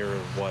anywhere near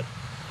what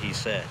he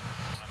said.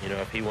 You know,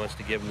 if he wants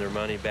to give them their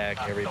money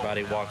back,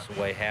 everybody walks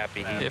away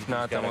happy. If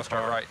not, then we'll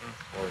start writing.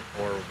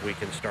 Or we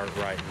can start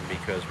writing,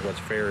 because what's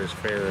fair is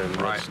fair, and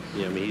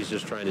you know, I mean, he's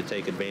just trying to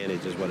take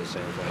advantage, is what it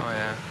sounds like. Oh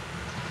yeah.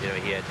 You know,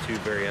 he had two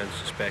very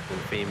unsuspecting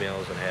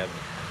females that have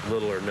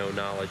little or no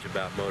knowledge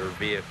about motor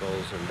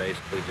vehicles, and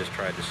basically just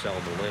tried to sell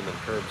them a lemon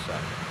curbside.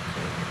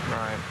 So.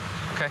 Right.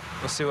 Okay.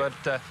 We'll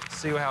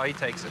see how he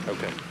takes it.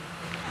 Okay.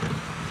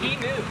 He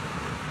knew.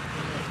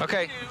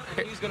 Okay. He knew,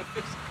 and he's gonna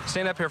fix it.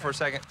 Stand up here for a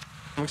second.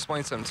 Let me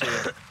explain something to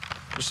you.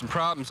 There's some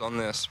problems on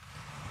this.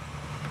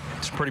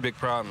 Some pretty big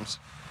problems.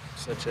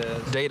 Such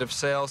as? Date of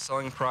sale,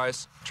 selling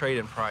price,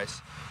 trade-in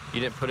price. You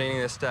didn't put any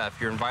of this stuff.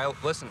 You're in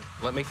listen,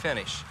 let me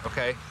finish,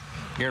 okay?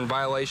 You're in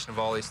violation of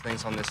all these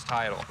things on this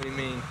title. What do you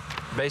mean?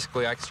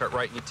 Basically, I can start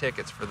writing you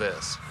tickets for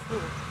this.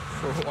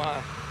 For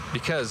why?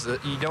 Because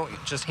you don't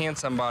just hand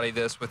somebody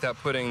this without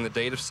putting the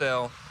date of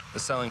sale, the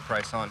selling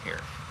price on here.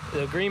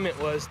 The agreement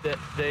was that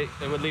they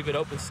would leave it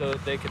open so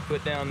that they could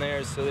put down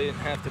theirs so they didn't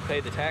have to pay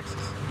the taxes.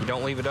 You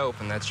don't leave it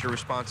open. That's your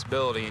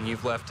responsibility, and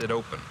you've left it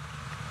open.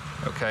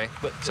 Okay?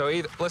 But so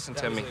listen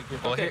to me.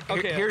 Well,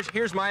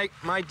 here's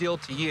my deal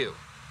to you.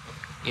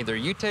 Either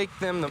you take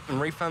them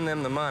and refund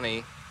them the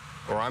money,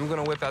 or I'm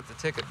going to whip out the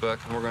ticket book,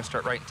 and we're going to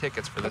start writing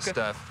tickets for this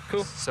stuff.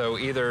 Cool. So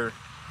either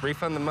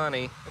refund the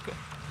money,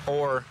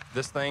 or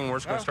this thing, we're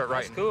just going to start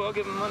writing. That's cool. I'll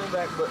give them money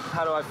back, but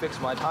how do I fix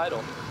my title?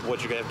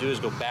 What you're going to have to do is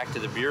go back to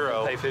the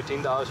bureau. Pay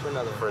 $15 for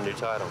another one. For a new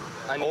title.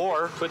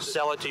 Or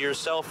sell it to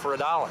yourself for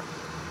 $1.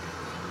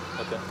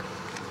 Okay.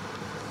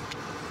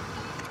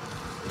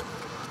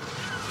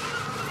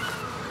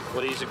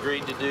 What he's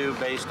agreed to do,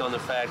 based on the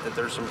fact that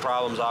there's some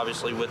problems,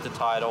 obviously, with the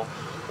title.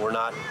 You're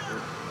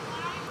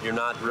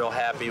not real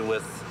happy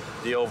with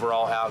the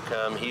overall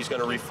outcome. He's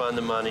going to refund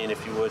the money, and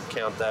if you would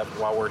count that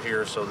while we're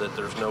here, so that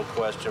there's no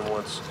question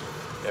once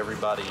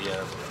everybody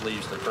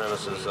leaves the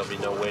premises, there'll be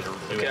no way to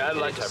do Okay, I'd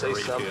any like to type say of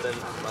refute.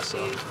 something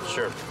myself.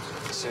 Sure.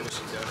 As soon as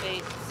she's done.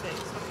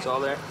 It's all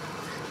there.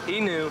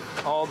 He knew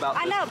all about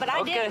this. I know, but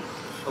I didn't.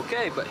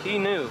 Okay, but he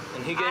knew,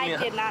 and he gave me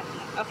I did not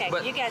know. Okay,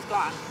 but you guys go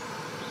on.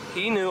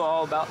 He knew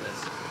all about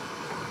this.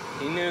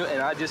 He knew,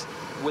 and I just,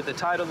 with the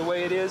title the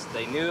way it is,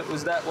 they knew it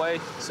was that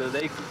way, so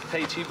they could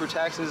pay cheaper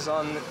taxes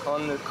on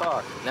the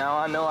car. Now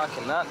I know I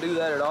cannot do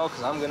that at all,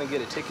 because I'm going to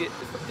get a ticket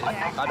if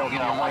I don't get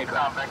my money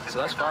back. So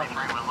that's fine.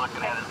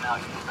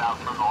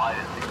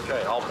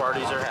 Okay, all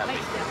parties are happy.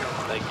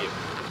 Thank you.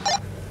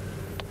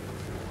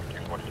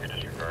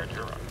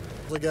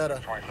 We got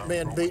a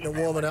man beating a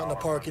woman out in the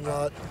parking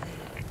lot.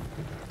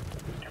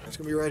 It's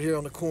gonna be right here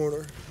on the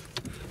corner.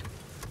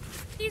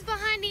 He's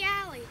behind the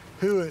alley.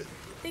 Who is?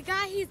 The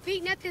guy, he's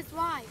beating up his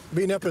wife.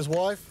 Beating up his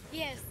wife?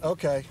 Yes.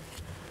 Okay.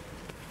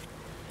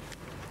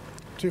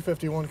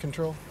 251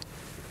 control.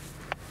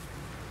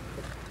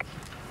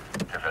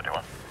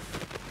 251.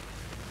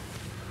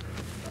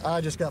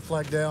 I just got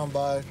flagged down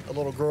by a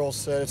little girl,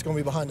 said it's going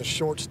to be behind the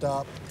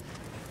shortstop,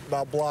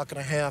 about a block and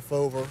a half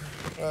over.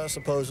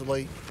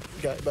 Supposedly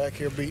got back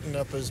here beating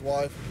up his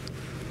wife.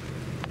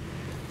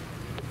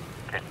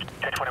 Okay,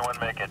 221,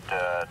 make it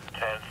 10th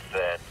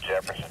and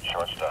Jefferson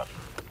shortstop.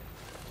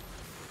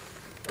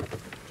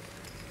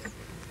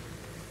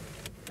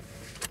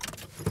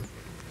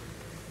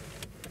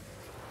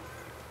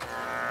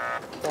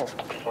 Oh.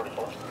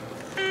 44.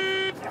 Give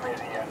me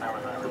the number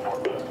of the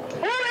report.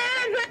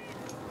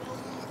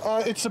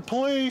 It's the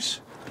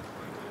police.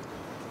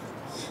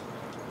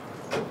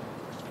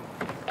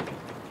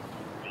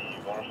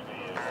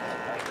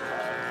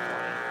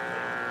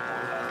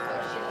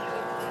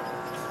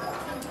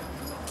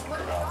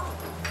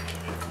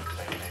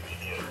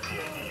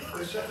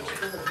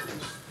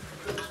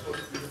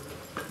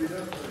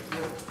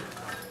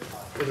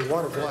 With the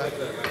water black.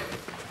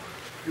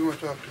 You want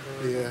to talk to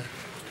her? Yeah.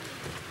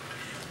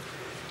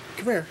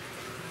 Come here.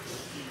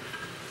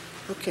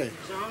 Okay.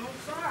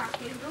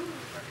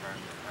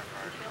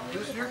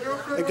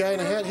 The guy in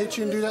the hat hit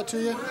you and do that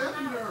to you?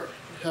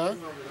 Huh?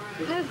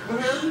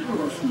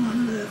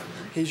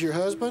 He's your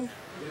husband?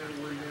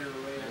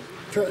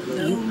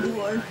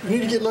 You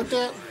need to get looked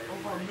at?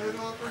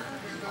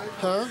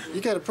 Huh?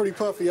 You got a pretty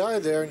puffy eye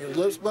there and your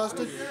lips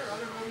busted?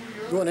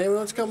 You want an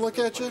ambulance to come look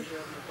at you?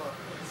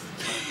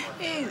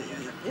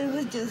 It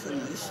was just a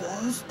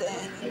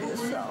misunderstanding,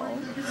 that's all.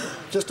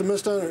 Just a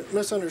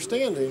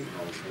misunderstanding?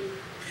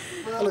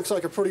 That looks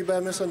like a pretty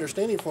bad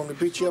misunderstanding for him to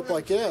beat you up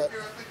like that.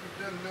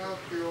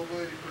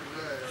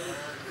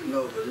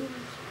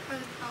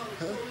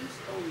 Huh?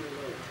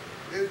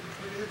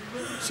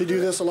 Does he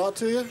do this a lot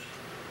to you?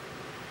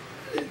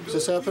 Does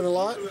this happen a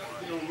lot?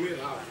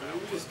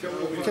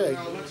 Okay.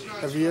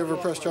 Have you ever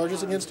pressed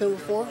charges against him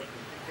before?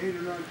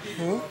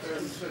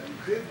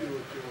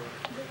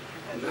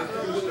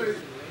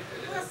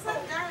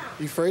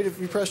 You afraid if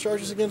you press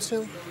charges against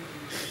him?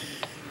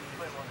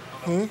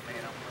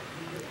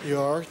 You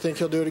are? Think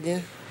he'll do it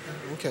again?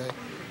 Okay.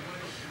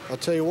 I'll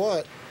tell you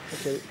what.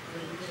 Okay.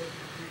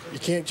 You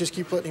can't just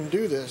keep letting him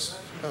do this.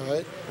 All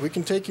right? We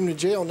can take him to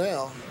jail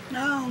now.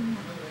 No.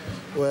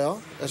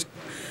 Well,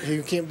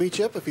 he can't beat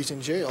you up if he's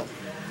in jail.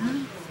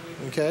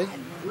 Okay?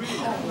 We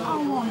came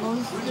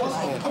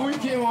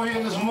over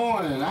here this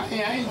morning. I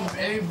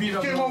ain't beat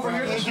up. Came over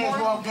here this morning?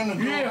 Walked in the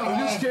door. Yeah, we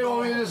just came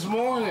over here this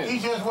morning. He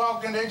just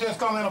walked in. They just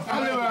come in a I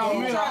live out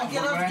here. trying to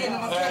get us, get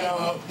him a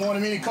cab.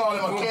 Wanted me to call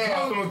him a cab.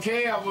 Call him a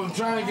cab. I'm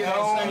trying to get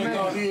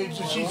home. He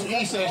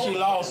said she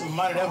lost some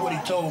money. That's what he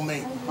told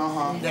me.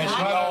 That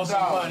she lost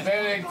some money.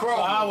 That ain't cross.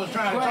 So I was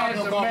trying to talk to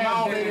him about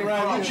my old lady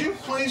right here. Would you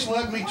please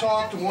let me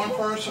talk to one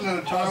person at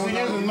a time? See,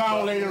 this is my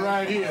old lady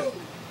right here.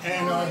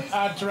 And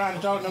I tried to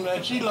talk to them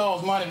that she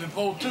lost money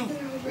before too,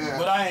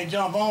 but I ain't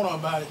jump on her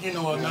about it, you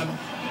know, or nothing.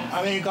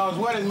 I mean, cause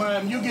what is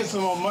money? You get some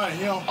more money,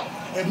 you know.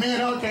 If me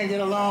and her can't get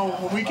along,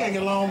 when we can't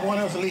get along, one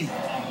else leave.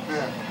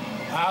 Yeah.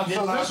 I'll get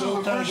so my this is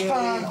the first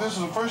time. This is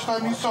the first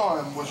time you saw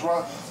him. Was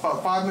right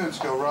about 5 minutes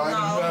ago, right?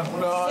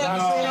 No,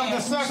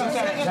 the second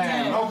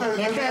time. Okay.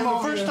 They came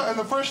over first time. And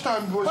the first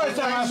time was. First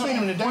time I seen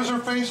him today. Was her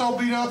face all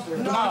beat up? The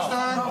first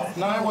time?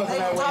 No, it wasn't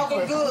that way.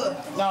 Talking good.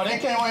 No, they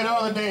came away the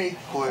other day.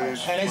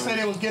 Please. And they said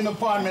they was getting an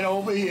apartment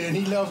over here, and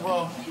he left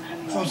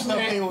some stuff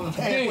they was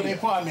paying for the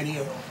apartment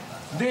here.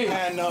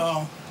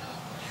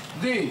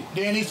 And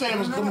then he said he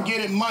was going to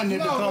get it Monday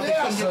because they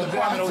couldn't get the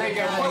apartment over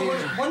here.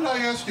 What did I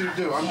ask you to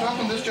do? I'm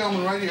talking to this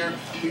gentleman right here.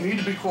 You need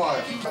to be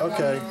quiet.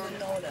 Okay.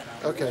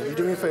 Okay, you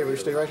do me a favor. You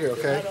stay right here,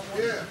 okay?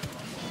 Yeah.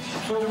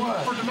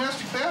 For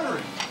domestic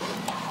battery.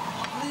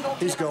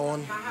 He's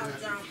going.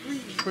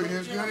 Put your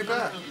hands behind your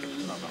back.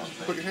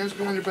 Put your hands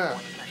behind your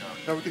back.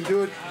 Now we can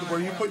do it where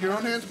you put your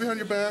own hands behind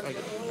your back,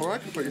 or I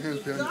can put your hands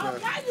behind your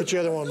back. Put your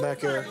other one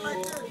back there.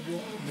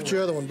 Put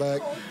your other one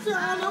back.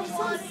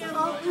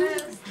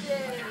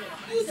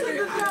 You should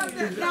have done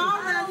that.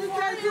 No, man, you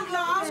can't do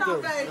that. I'm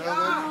not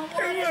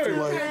that. Too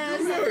late.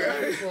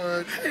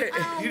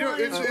 You know,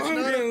 it's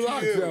not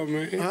up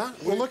to you. Huh?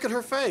 Well, look at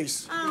her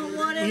face. You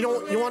want to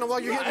know why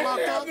you're getting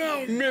locked up?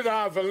 Mid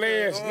off for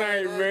last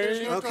night,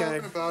 man. Okay,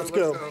 let's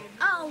go.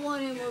 I don't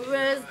want him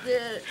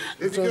arrested.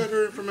 Have you got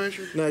her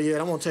information? No, yet.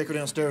 I'm going to take her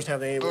downstairs and have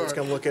the ambulance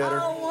come look at I her.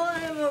 don't want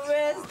him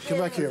arrested. Come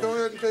back here. Go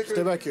ahead and take her.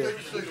 Stay back here.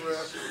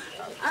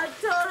 I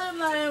told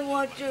him I didn't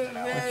want you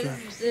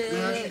arrested.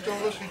 Yeah, she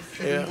told us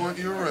she didn't want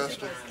you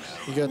arrested.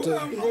 You got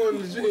that? I'm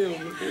going to jail,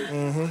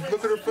 man.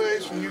 Look at her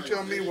face and you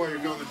tell me why you're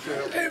going to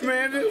jail. Hey,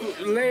 man, this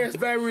last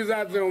night we was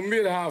out there on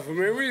Midhouse,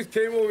 man. We just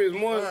came over this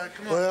morning. All right,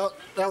 come on. Well,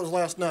 that was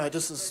last night.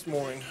 This is this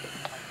morning.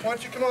 Why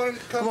don't you come on?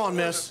 Come on,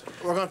 miss.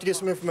 We're going to have to get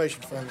some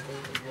information from you.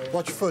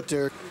 Watch your foot,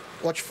 Derek.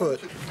 Watch your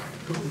foot.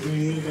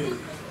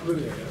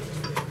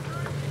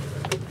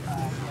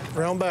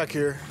 Round back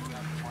here.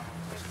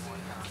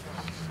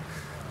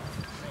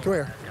 Come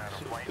here.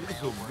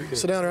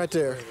 Sit down right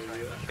there.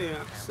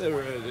 Yeah, sit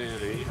right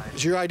down.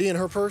 Is your ID in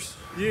her purse?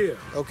 Yeah.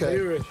 Okay.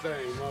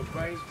 Everything. My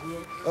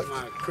Facebook,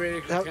 my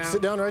credit account.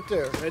 Sit down right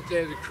there. Right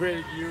there's the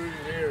credit union,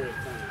 everything.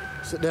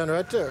 Sit down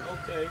right there.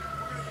 Okay.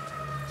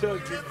 So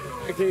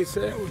I can't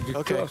say it would be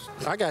Okay.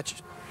 I got you.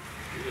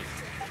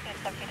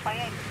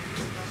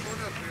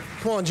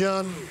 Come on,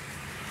 John.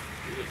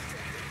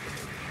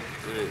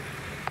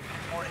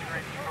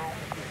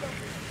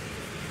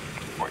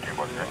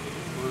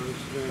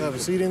 Have a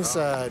seat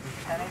inside.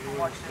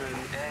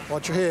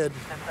 Watch your head.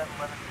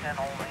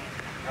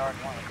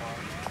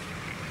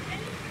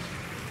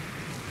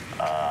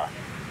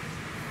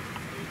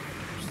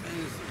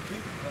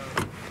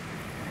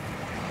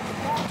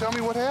 Tell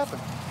me what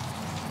happened.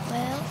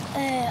 Well,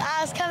 I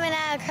was coming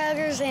out of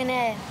Kroger's and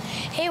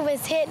he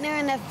was hitting her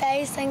in the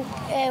face and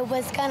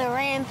was going to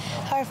ram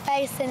her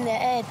face in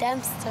the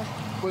dumpster.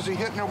 Was he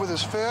hitting her with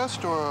his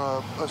fist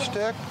or a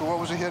stick, or what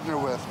was he hitting her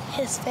with?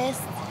 His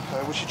fist.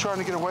 Was she trying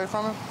to get away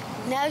from him?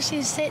 No, she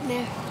was sitting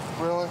there.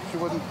 Really? She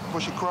wasn't?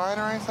 Was she crying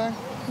or anything?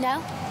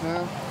 No.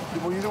 No.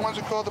 Were you the ones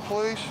that called the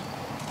police?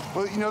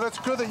 Well, you know, that's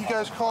good that you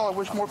guys call. I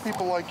wish more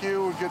people like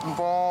you would get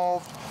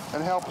involved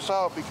and help us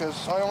out,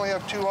 because I only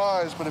have 2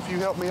 eyes, but if you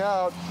help me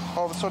out,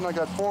 all of a sudden I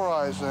got 4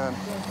 eyes then,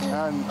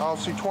 and I'll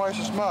see twice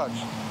as much.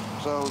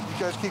 So you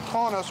guys keep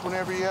calling us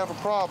whenever you have a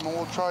problem, and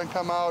we'll try and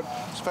come out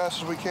as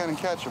fast as we can and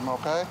catch them,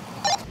 okay?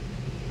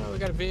 Well, we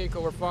got a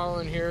vehicle we're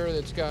following here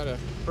that's got a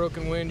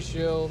broken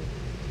windshield.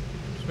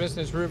 It's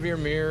missing its rearview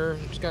mirror.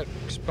 It's got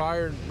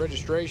expired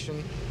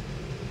registration.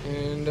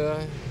 And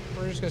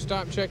we're just gonna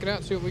stop and check it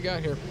out, see what we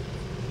got here.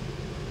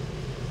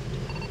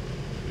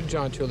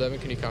 John 211,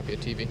 can you copy a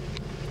TV?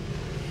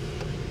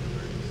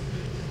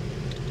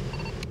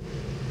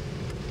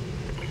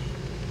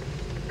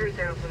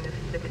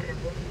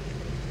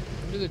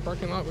 Into the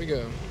parking lot we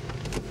go.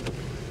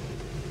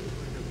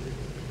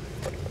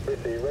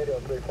 Receive, radio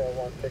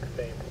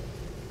 34116.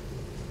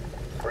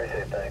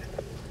 Receive, thanks.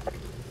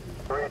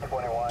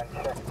 321,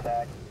 check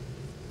attack.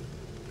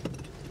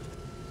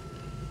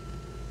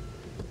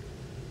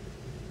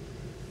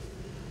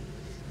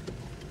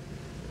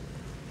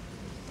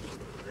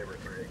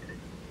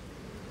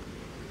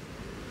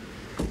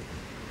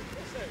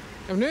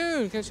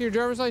 Afternoon, can I see your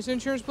driver's license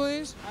insurance,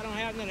 please? I don't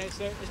have none of that,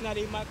 sir. It's not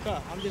even my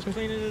car. I'm just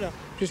cleaning it up.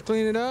 Just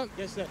clean it up?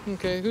 Yes, sir.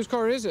 Okay, whose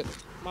car is it?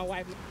 My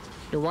wife.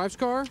 Your wife's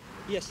car?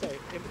 Yes, sir.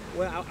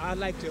 Well, I'd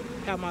like to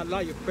have my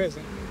lawyer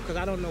present because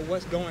I don't know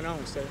what's going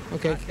on, sir.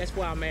 Okay. That's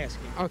why I'm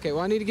asking. Okay,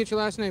 well, I need to get your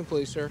last name,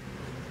 please, sir.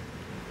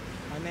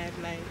 My last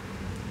name?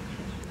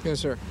 Yes,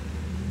 sir.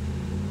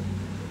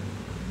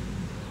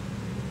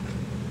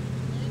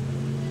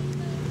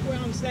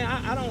 Well, I'm saying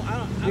I don't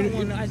want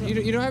to.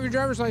 You don't have your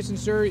driver's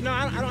license, sir. No,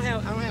 I don't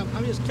have.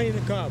 I'm just cleaning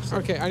the car up, sir.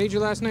 Okay, I need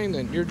your last name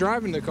then. You're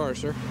driving the car,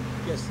 sir.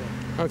 Yes, sir.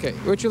 Okay,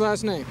 what's your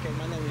last name? Okay,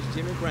 my name is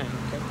Jimmy Brown.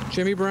 Okay.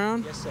 Jimmy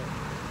Brown? Yes, sir.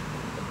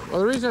 Well,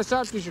 the reason I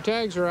stopped is because your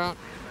tags are out.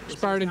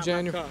 Expired in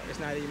January. It's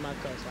not even my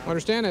car. So I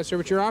understand that, sir,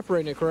 but you're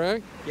operating it,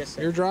 correct? Yes,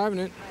 sir. You're driving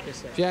it. Yes,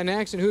 sir. If you had an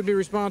accident, who'd be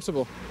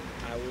responsible?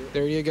 I would.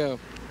 There you go.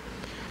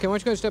 Okay, why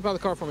don't you go step out of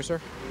the car for me, sir?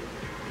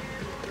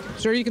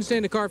 Sir, you can stay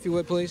in the car if you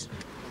would, please.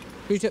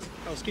 Can you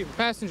oh, excuse me.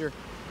 Passenger.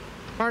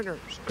 Partner.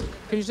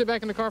 Can you sit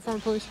back in the car for me,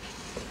 please?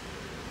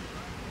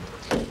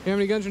 You have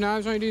any guns or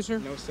knives on you, do you, sir?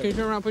 No, sir. Can you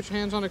turn around and put your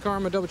hands on the car?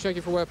 I'm going to double check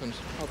you for weapons.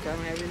 Okay, I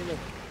don't have any.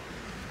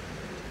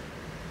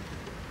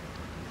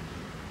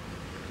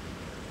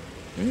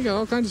 You got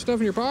all kinds of stuff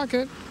in your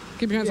pocket.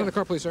 Keep your hands on the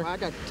car, please, sir. Well, I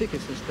got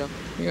tickets and stuff.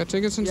 You got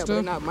tickets and stuff? stuff?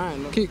 But not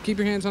mine, no. Keep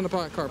your hands on the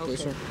car, please,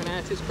 sir. Can I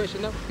ask this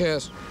question, though?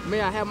 Yes.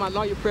 May I have my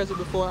lawyer present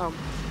before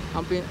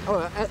I'm being...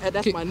 Oh,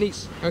 that's my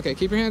niece. Okay,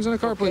 keep your hands on the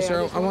car, please,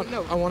 sir. I want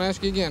to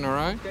ask you again, all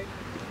right? Okay.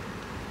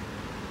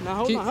 Now,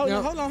 hold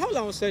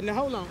on, sir. Now,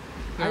 hold on.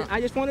 No.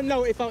 I just want to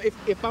know if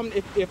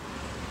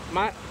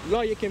my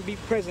lawyer can be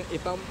present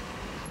if I'm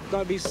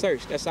going to be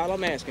searched. That's all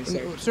I'm asking,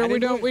 sir. Sir, we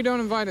don't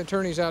invite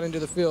attorneys out into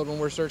the field when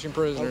we're searching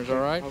prisoners, okay,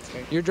 all right?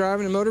 Okay. You're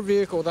driving a motor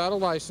vehicle without a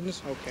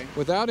license, okay,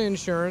 without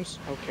insurance,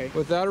 okay,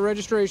 without a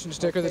registration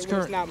sticker okay, that's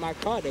well, current. It's not my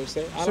car, though,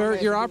 sir. Sir,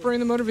 you're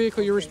operating the motor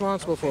vehicle. You're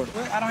responsible for it.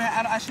 Well, I don't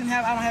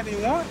have any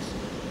warrants.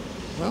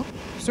 Well,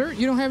 sir,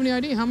 you don't have any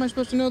ID. How am I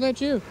supposed to know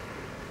that's you?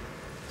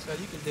 So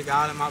you can dig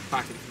all in my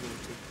pocket if you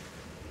want to.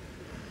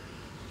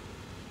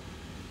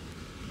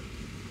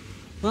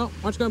 Well,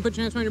 why don't you go and put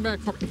your hands behind your back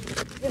for me?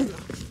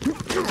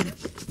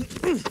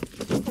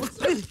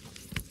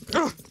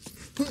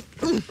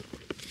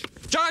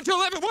 John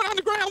 211, one on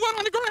the ground, one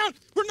on the ground.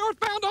 We're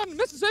northbound on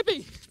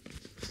Mississippi.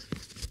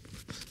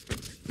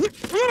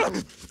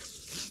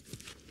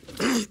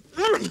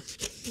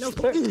 No,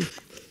 sir.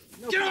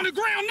 No, Get on the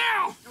ground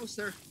now! No,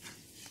 sir.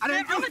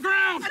 Get on the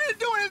ground! I didn't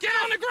do anything! Get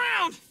on the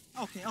ground!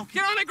 Okay.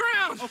 Get on the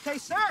ground! Okay,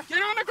 sir.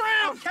 Get on the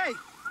ground!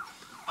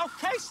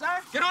 Okay,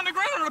 sir. Get on the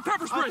ground or a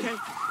pepper spray! Okay.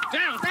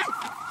 Down!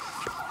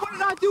 What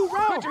did I do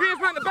wrong? Put your hands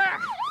behind the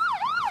back!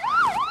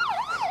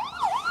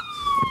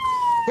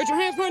 Put your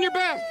hands behind your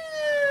back!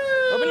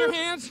 Open your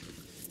hands!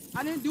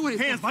 I didn't do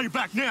anything. Hands behind your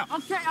back now!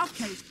 Okay.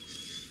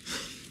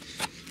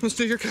 Let's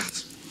do your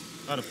cuts.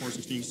 Out of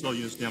 416, slow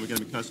units down. We got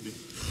him in custody.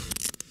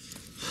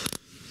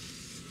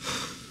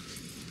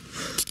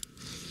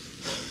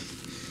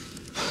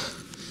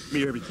 Give me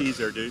your heavy keys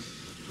there, dude.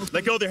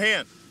 Let go of their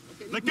hand.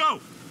 Let go.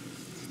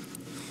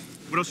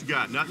 What else you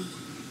got? Nothing?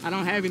 I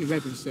don't have any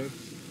weapons, sir.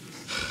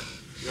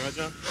 You all right,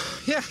 John?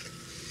 Yeah.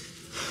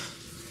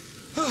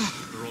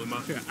 Roll him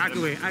up. Yeah, I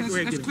can wait.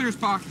 Let's clear his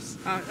pockets.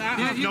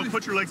 No,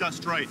 put your legs out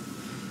straight.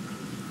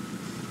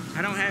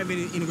 I don't have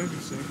any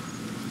weapons, sir.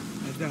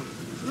 I don't.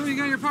 What you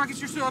got in your pockets?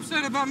 You're so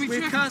upset about me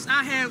checking? Because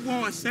I had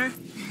one, sir,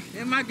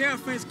 in my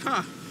girlfriend's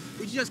car.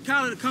 We just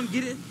called her to come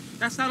get it.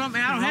 That's all I'm.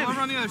 I don't have it.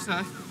 Over on the other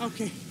side.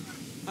 Okay.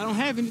 I don't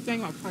have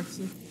anything in my pocket,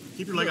 sir.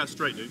 Keep your leg out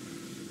straight, dude.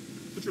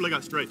 Put your leg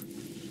out straight.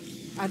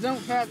 I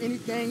don't have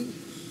anything.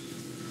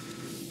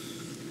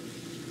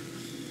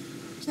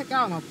 Check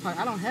out my pocket.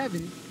 I don't have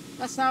any.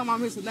 That's all my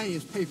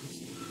miscellaneous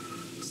papers.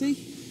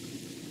 See?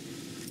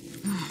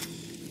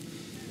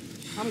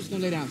 I'm just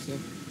gonna lay down, sir.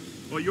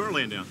 Well, you are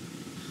laying down.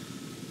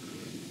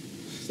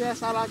 See,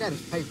 that's all I got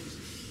is papers.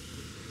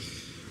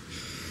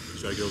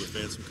 Should I go to the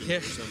fence and Yeah.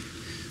 or something?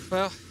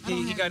 Well,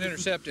 he got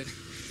intercepted.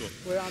 Cool.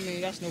 Well, I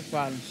mean, that's no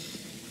problem.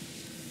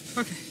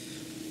 All Okay.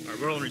 right,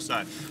 we're on the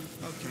side.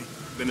 Okay.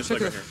 Bend this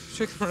leg right here.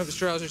 Check the front of his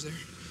trousers there.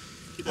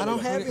 Keep that I don't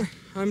leg up. have it.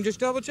 I'm just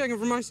double checking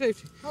for my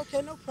safety.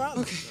 Okay, no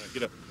problem. Okay. All right,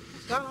 get up.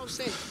 That's all I'm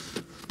saying.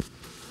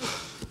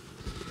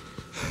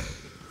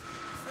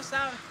 That's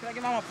all. Can I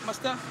get my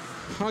stuff?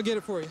 I'll get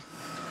it for you.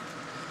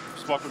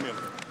 Just walk with me over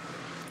there.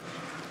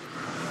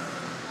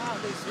 I'll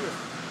leave here.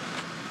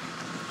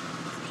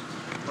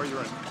 Where are you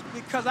running?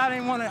 Because I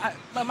didn't want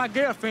to. My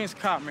girlfriend's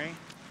car, man.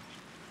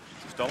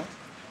 Is it stolen?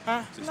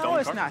 Huh? Is it No, stolen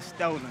it's car? not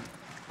stolen.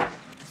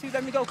 She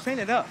let me go clean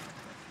it up.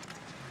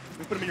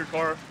 We put them in your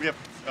car. We have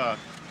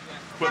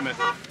equipment.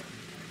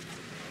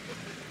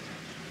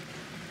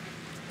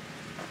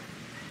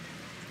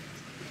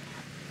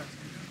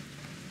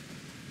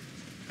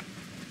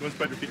 Go and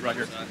spread your feet right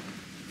here.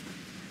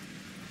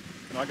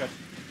 No, I got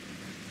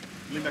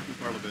you. Lean back in the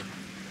car a little bit.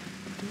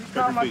 Can you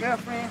Spread call your my feet.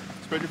 girlfriend?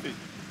 Spread your feet.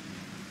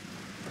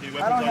 Any I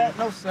weapons don't on have,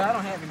 you? no, sir. I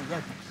don't have any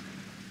weapons.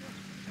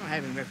 I don't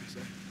have any weapons,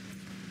 sir.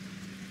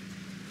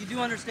 You do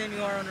understand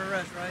you are under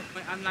arrest, right?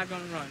 I'm not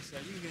gonna run, sir.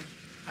 You can.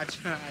 I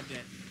tried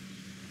that.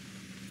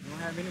 I don't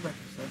have any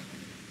weapons, sir.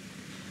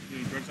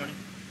 Any drugs on you?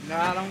 No,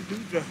 I don't do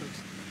drugs.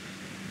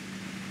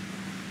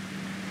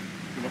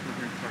 Come up over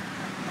here in the car.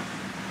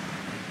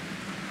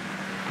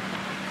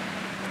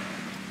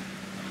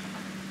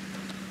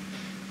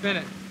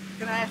 Bennett,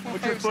 Can I ask one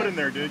Put favor, your foot sir? in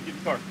there, dude. Get in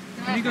the car.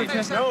 can you go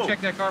check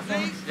that car for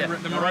me? Yeah. The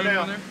Right maroon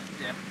now. on there?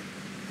 Yeah.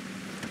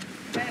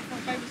 Can I ask one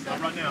favor, sir?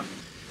 Not right now.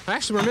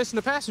 Actually, we're missing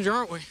the passenger,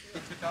 aren't we?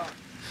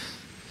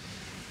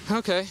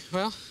 Okay,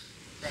 well.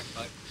 Crack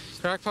pipe.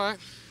 Crack pipe?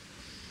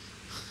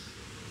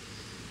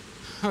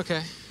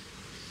 Okay.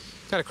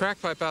 Got a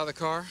crack pipe out of the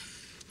car.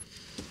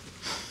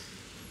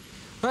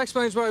 That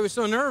explains why he was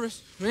so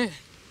nervous. Man.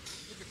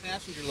 What'd your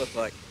passenger look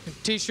like?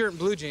 T-shirt and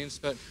blue jeans,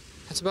 but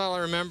that's about all I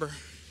remember.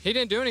 He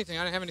didn't do anything.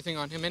 I didn't have anything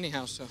on him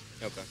anyhow, so.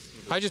 Okay.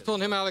 I just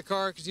pulled him out of the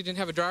car because he didn't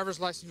have a driver's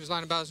license. He was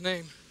lying about his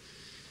name.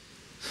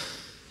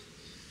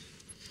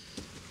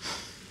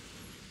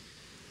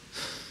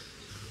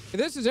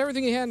 This is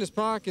everything he had in his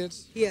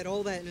pockets. He had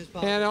all that in his He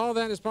pocket. had all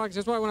that in his pockets.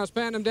 That's why when I was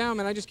patting him down,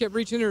 man, I just kept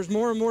reaching in. There's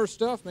more and more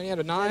stuff, man. He had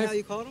a Is that knife. how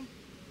you caught him?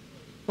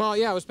 Well,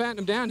 yeah, I was patting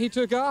him down. He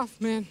took off,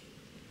 man.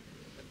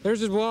 There's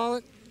his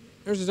wallet.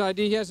 There's his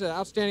ID. He has an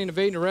outstanding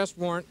evading arrest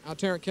warrant out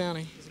Tarrant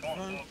County. Is it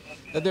confirmed?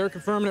 They're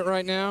confirming it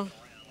right now.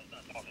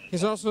 He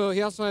also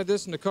had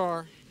this in the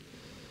car.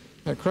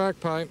 A crack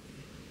pipe,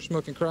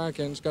 smoking crack,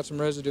 and it's got some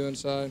residue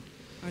inside.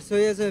 All right, so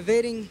he has an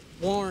evading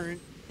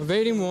warrant.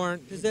 Evading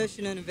warrant.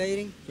 Possession and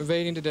evading.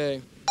 Evading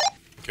today.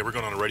 Okay, we're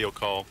going on a radio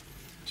call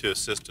to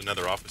assist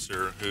another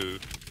officer who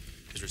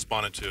is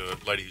responding to a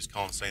lady who's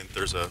calling saying that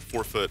there's a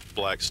 4-foot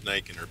black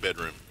snake in her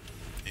bedroom,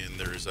 and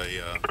there's a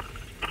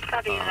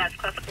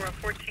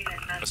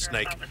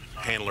snake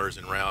handler is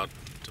en route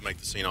to make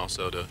the scene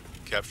also to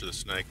capture the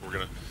snake. We're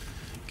going to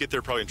get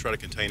there probably and try to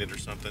contain it or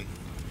something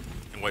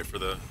and wait for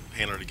the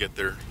handler to get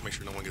there, make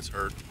sure no one gets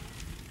hurt.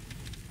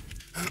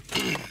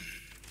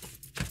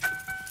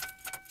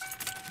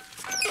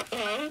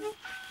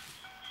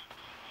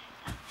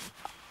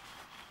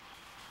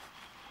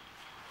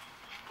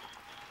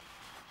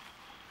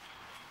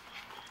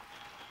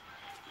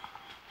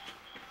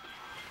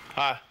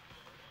 Hi.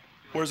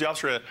 Where's the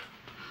officer at?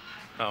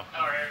 Oh.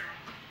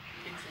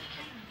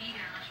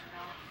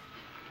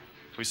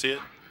 Can we see it?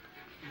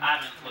 I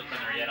haven't looked in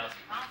there yet. I was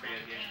pretty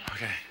good again.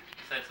 Okay.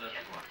 So it's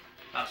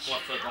about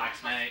 4-foot black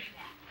snake.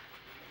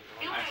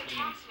 Nice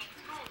beans.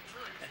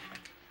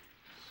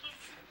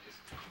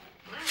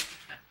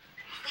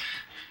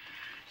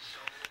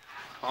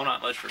 I'm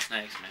not much for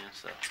snakes, man,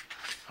 so.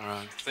 All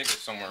right. I think it's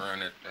somewhere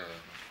around it.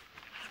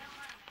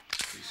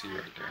 You see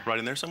right there. Right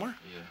in there somewhere?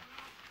 Yeah.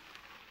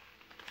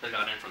 They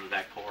got in from the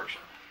back porch.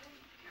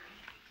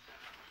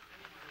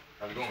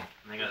 How's it going?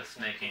 And they got a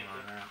snake hanging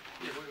on there.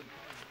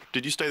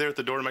 Did you stay there at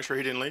the door to make sure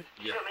he didn't leave?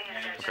 Yeah.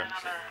 Okay. 51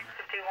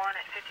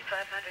 at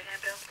 5500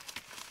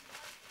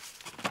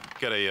 Hemphill.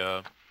 got a,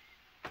 I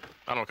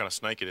don't know what kind of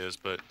snake it is,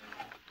 but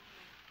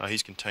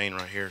he's contained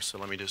right here. So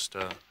let me just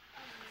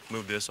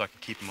move this so I can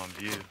keep him on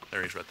view.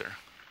 There he is right there.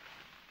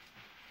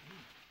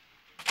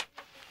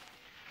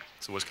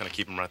 So we'll just kind of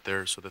keep him right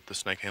there so that the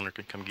snake handler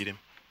can come get him.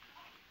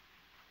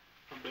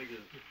 How big is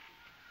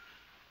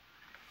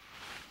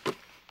it?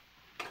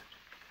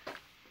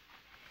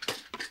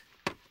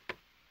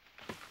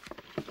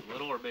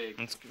 Little or big?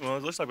 Well,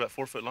 it looks like about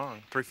 4 foot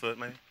long, 3 foot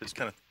maybe. It's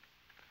kind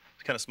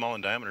of small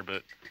in diameter,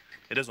 but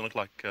it doesn't look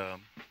like.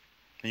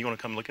 You want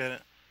to come look at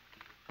it?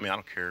 I mean, I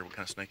don't care what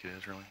kind of snake it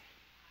is, really.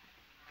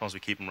 As long as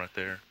we keep him right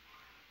there.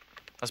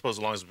 I suppose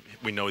as long as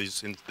we know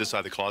he's in this side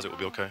of the closet, we'll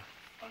be okay.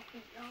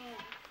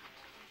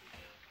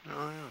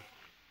 Oh yeah.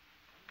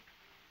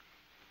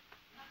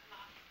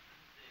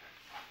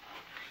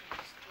 Do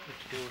you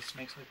deal with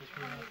snakes like this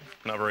very often?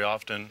 Not very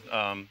often.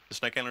 The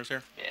snake handler's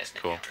here? Yeah,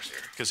 snake cool. handler's here.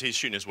 Because he's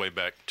shooting his way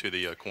back to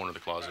the corner of the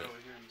closet. Right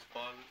over here in this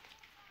closet.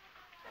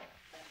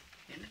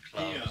 In the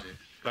closet.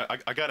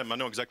 I got him. I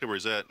know exactly where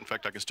he's at. In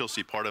fact, I can still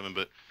see part of him,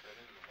 but...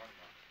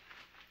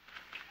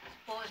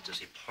 Still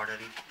see part of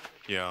him?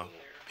 Yeah.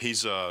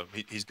 He's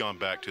gone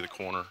back to the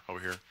corner over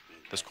here.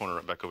 This corner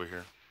right back over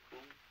here.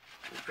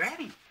 Grab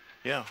him.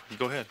 Yeah, you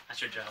go ahead. That's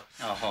your job.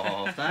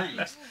 Oh,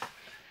 thanks.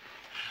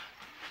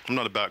 I'm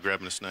not about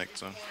grabbing a snake,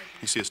 so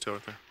you see his tail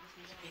right there?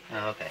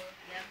 Oh, okay.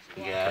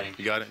 You got him.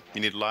 You got it?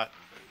 You need a light?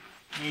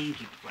 Yeah, you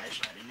can keep the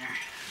flashlight in there.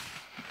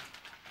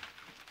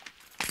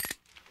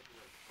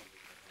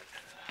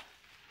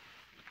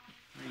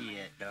 Where you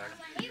at, darling?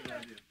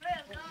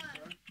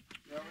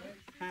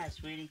 Hi,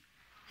 sweetie.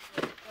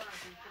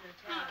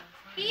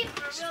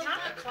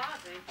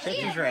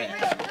 Texas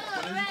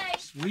rat.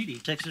 Sweetie.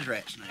 Texas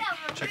rat snake.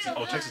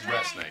 Texas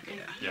rat snake.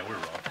 Yeah, we were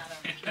wrong.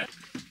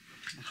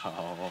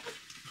 Oh,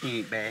 he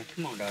ain't bad.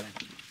 Come on, darling.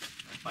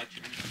 Fight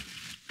your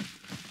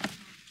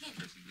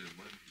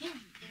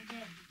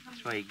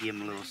That's why you give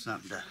him a little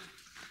something to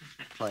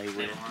play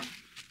with. Come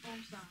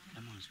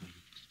on, sweetie.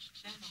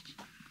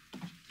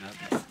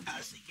 Okay.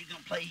 I see you're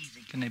gonna play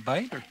easy. Can they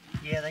bite or?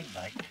 Yeah, they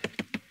bite.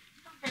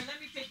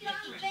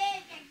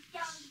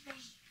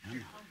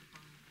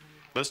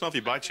 Let us know if he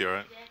bites you, all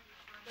right?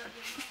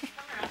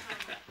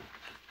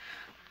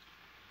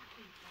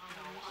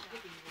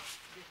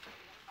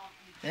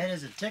 That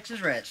is a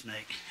Texas rat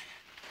snake.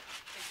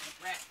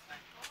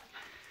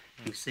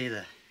 You can see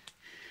the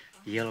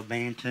yellow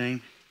band to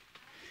him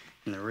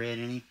and the red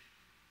in him.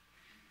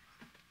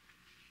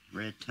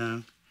 Red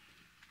tongue.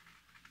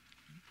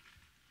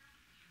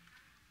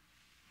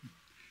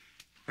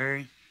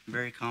 Very,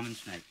 very common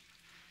snake.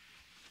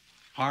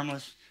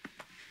 Harmless,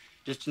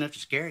 just enough to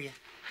scare you.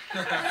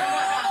 But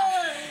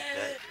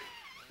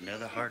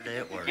another hard day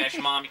at work. You ask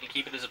your mom you can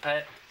keep it as a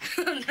pet?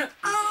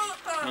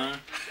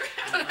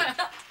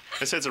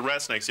 It says it's a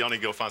rat snake, so y'all need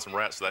to go find some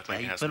rats so that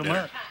thing has put some them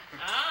dinner. up.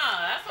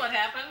 Ah, that's what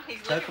happened.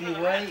 He's Tuck them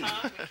away.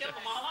 Kill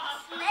them all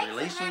off.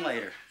 Release them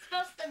later.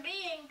 Supposed to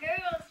be in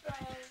girls'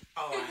 clothes.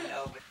 Oh, I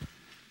know.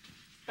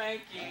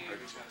 Thank you.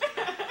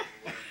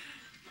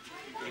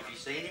 If you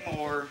see any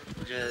more,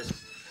 just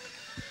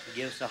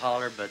give us a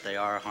holler, but they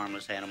are a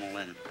harmless animal,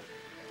 and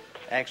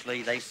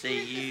actually they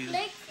see you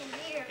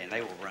and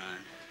they will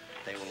run.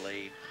 They will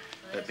leave.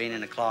 But being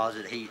in the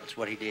closet, that's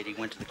what he did. He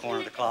went to the corner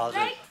of the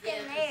closet.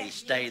 He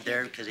stayed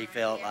there because he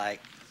felt like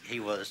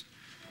he was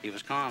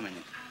calm and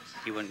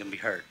he wasn't going to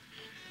be hurt.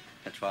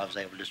 That's why I was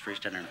able to just reach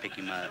down there and pick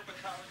him up.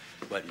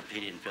 He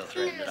didn't feel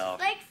threatened at all.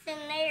 Snake's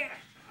in there.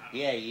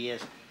 Yeah, he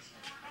is.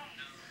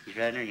 He's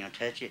right there. You gonna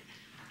touch it?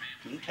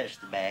 You can touch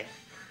the bag.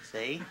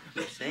 See?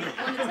 You see? Want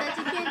to touch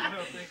it, kid?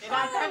 You're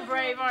not that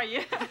brave, are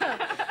you?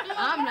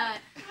 I'm not.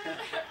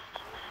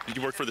 Did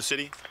you work for the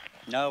city?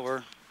 No,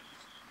 we're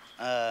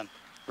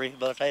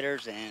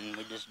rehabilitators, and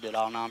we just do it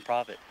all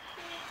nonprofit.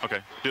 Okay,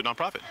 do it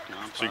nonprofit.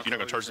 So you're not going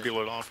to charge the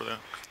people at all for that?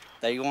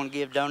 They want to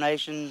give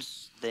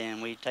donations,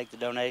 then we take the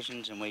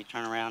donations and we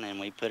turn around and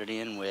we put it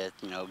in with,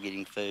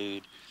 getting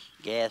food,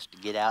 gas to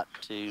get out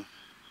to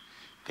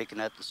picking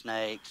up the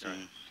snakes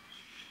and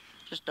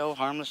just old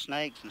harmless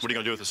snakes. What are you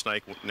going to do with the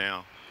snake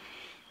now?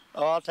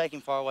 Oh, I'll take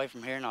him far away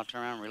from here and I'll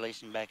turn around and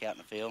release him back out in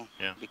the field.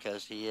 Yeah.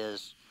 Because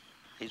he's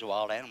a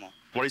wild animal.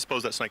 Why do you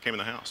suppose that snake came in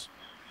the house?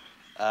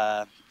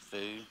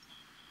 Food,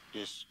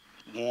 just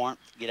warmth,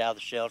 get out of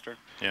the shelter.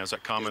 Yeah, is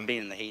that common? Just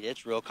being in the heat,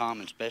 it's real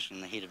common, especially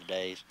in the heat of the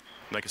days.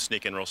 They can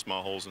sneak in real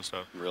small holes and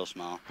stuff? Real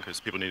small.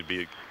 Because people need to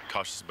be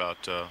cautious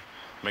about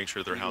making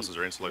sure their houses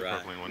are insulated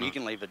properly and whatnot. You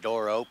can leave the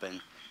door open,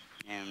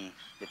 and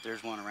if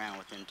there's one around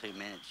within 2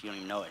 minutes, you don't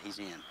even know it, he's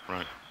in.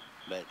 Right.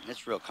 But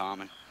it's real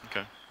common.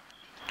 Okay.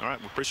 All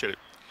right, we appreciate it.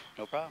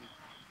 No problem.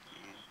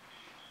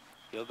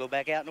 You'll go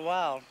back out in the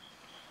wild.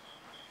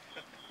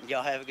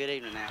 Y'all have a good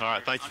evening now. All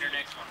right, thank you. On your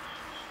next one.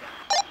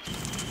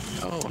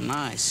 Oh,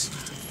 nice.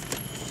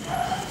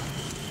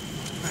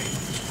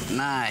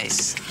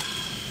 Nice.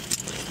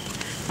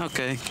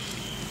 Okay.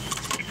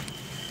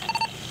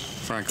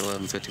 Frank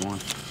 1151.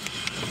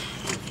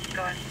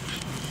 Go ahead.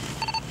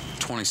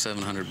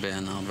 2700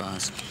 Ben, I'll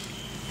advise.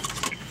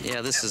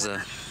 Yeah, this is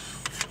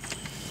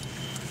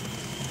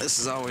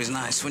always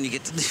nice when you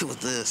get to deal with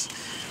this.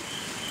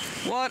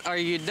 What are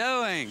you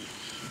doing?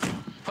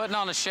 Putting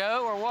on a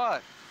show or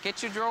what?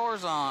 Get your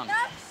drawers on. No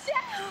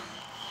show.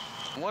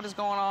 What is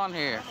going on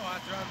here? I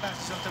drive back,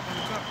 jumped up in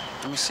the car.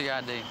 Let me see your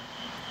ID.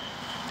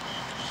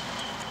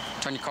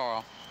 Turn your car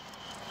off.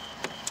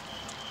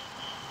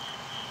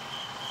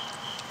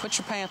 Put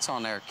your pants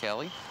on there,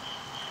 Kelly.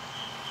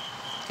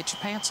 Get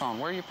your pants on.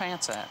 Where are your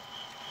pants at?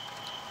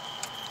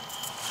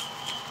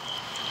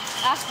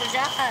 I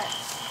forgot.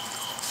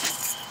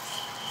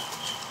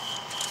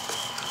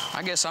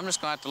 I guess I'm just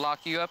gonna have to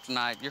lock you up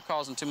tonight. You're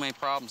causing too many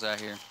problems out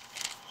here.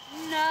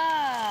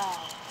 No.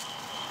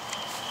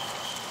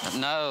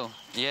 No,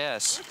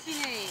 yes. What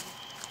you need?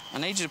 I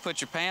need you to put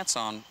your pants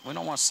on. We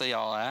don't want to see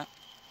all that.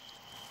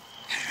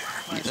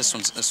 This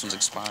one's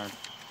expired.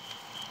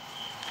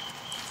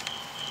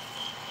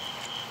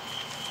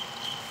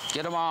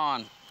 Get them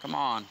on. Come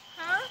on.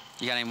 Huh?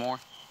 You got any more?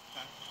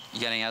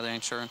 You got any other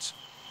insurance?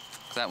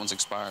 'Cause that one's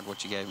expired,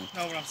 what you gave me.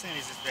 No, what I'm saying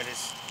is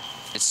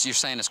that You're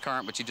saying it's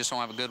current, but you just don't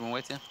have a good one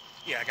with you?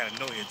 yeah, I gotta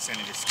know it's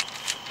sending this.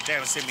 They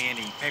haven't sent me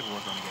any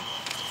paperwork on it yet.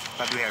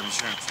 If I do have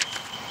insurance.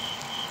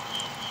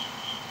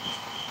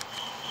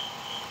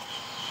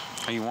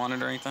 Are you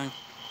wanted or anything?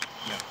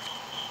 No.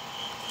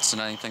 Is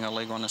there anything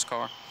illegal in this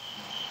car?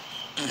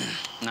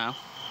 No?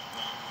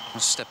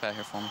 Let's step out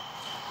here for me.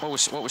 What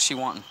was she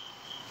wanting?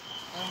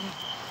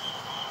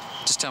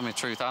 Just tell me the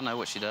truth. I know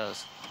what she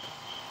does.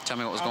 Tell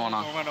me what was going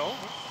on. I wasn't gonna run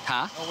over.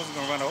 Huh? I wasn't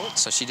gonna run over.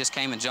 So she just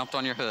came and jumped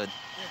on your hood?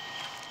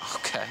 Yeah.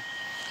 Okay.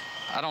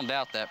 I don't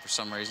doubt that for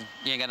some reason.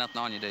 You ain't got nothing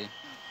on you, do you?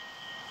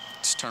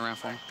 Just turn around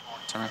for me.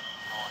 Turn around.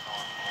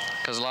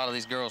 Because a lot of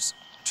these girls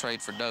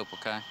trade for dope,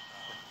 okay?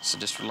 So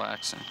just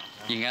relax.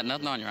 You ain't got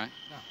nothing on you, right?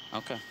 No.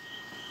 Okay. I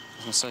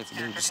was gonna say, if you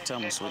do, just tell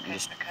me so we can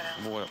just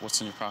avoid it. What's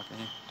in your pocket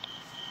here?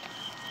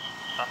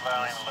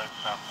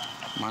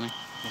 Money?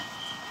 Yeah.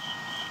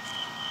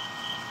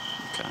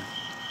 Okay.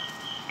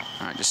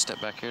 All right, just step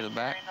back here to the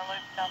back.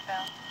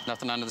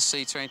 Nothing under the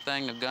seats or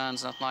anything? No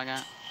guns, nothing like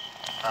that?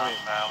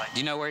 Do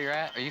you know where you're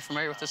at? Are you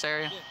familiar with this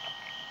area? Yeah.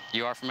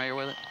 You are familiar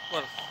with it?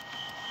 Well.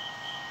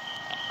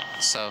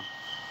 So,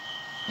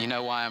 you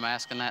know why I'm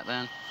asking that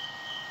then?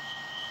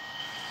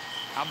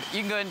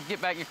 You can go ahead and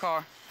get back in your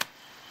car.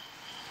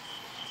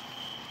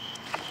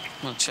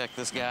 I'm gonna check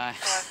this guy,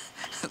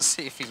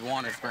 see if he's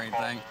wanted for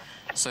anything,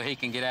 so he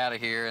can get out of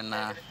here.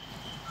 And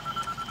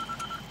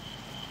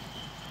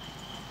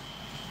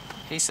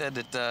he said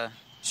that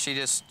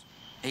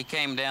he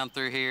came down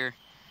through here,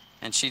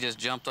 and she just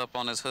jumped up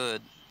on his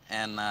hood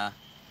and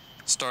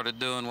started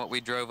doing what we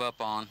drove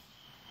up on.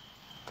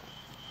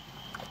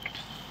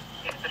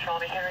 East Patrol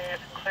Henry,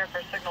 clear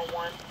for signal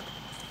 1,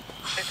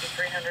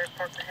 5300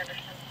 Parker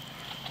Henderson.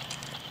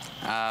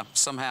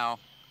 Somehow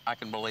I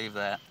can believe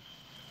that.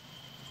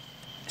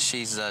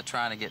 She's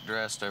trying to get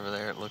dressed over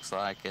there, it looks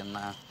like, and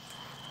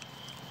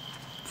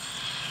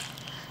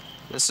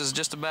this is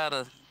just about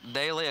a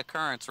daily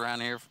occurrence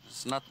around here.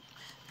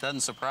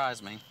 Doesn't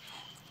surprise me.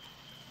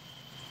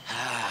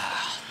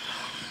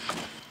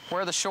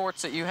 Where are the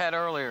shorts that you had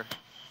earlier?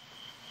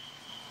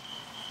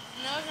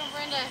 No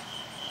comprende.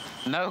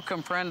 No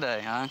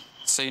comprende, huh?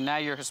 So now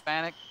you're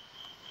Hispanic?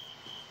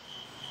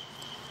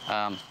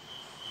 Oh,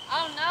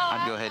 no.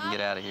 I'd go ahead and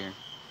get out of here.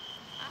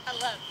 I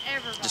love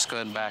everybody. Just go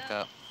ahead and back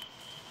up.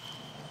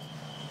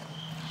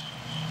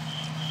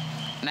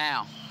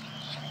 Now,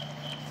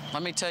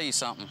 let me tell you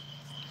something.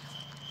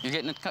 You're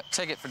getting a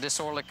ticket for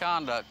disorderly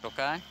conduct,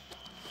 okay?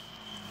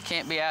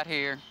 Can't be out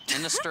here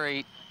in the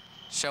street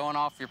showing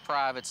off your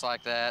privates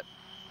like that,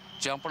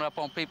 jumping up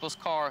on people's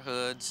car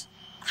hoods.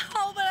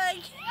 Oh, but I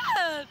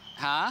can't.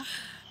 Huh?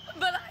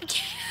 But I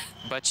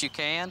can't. But you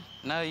can?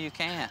 No, you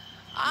can't.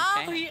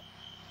 Oh, you can't.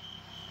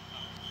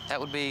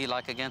 That would be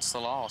like against the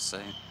law, see?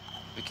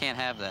 We can't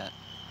have that.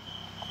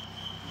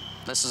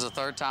 This is the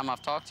third time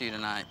I've talked to you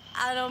tonight.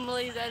 I don't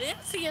believe that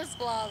it's against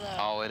the law, though.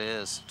 Oh, it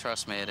is.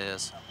 Trust me, it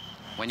is.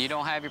 When you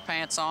don't have your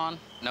pants on,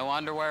 no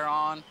underwear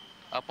on,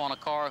 up on a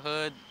car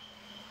hood,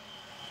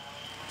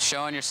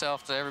 showing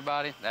yourself to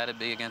everybody, that'd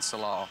be against the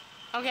law.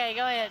 Okay,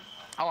 go ahead.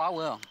 Oh, I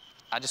will.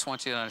 I just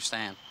want you to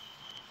understand.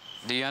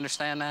 Do you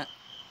understand that?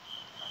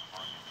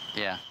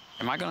 Yeah.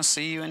 Am I going to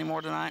see you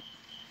anymore tonight?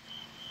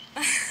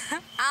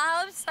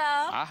 I hope so.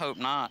 I hope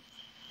not.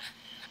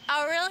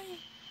 Oh, really?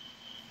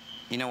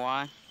 You know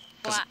why?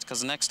 Why?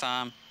 Because next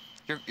time,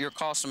 you're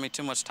costing me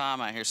too much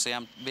time out here. See,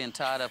 I'm being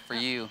tied up for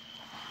you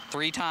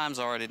 3 times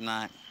already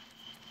tonight.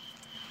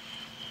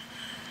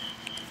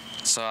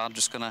 So I'm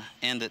just going to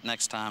end it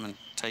next time and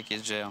take you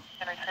to jail.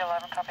 Henry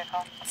 311, copy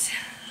call.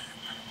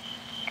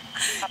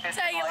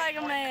 Take it like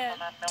a man.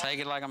 Take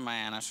it like a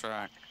man, that's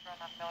right.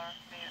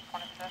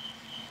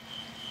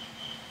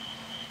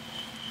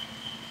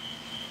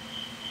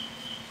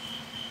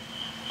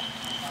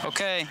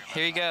 Okay,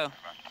 here you go.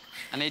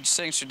 I need your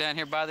signature down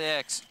here by the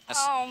X.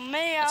 Oh,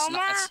 me, oh,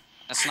 my.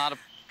 It's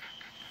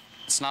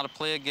not a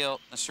plea of guilt.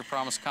 It's your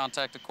promise to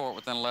contact the court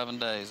within 11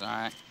 days, all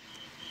right?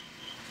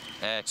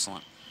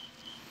 Excellent.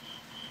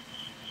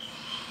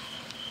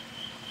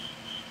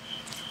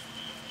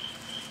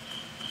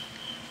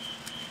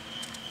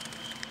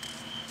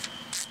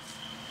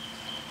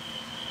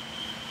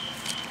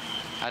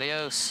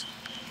 Adios.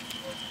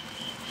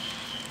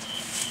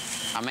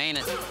 I mean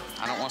it.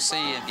 I don't want to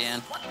see you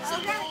again.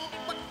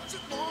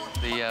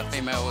 The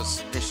female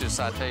was issued a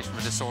citation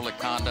for disorderly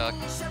conduct,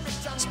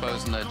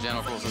 exposing the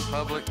genitals in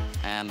public,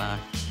 and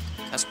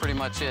that's pretty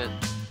much it.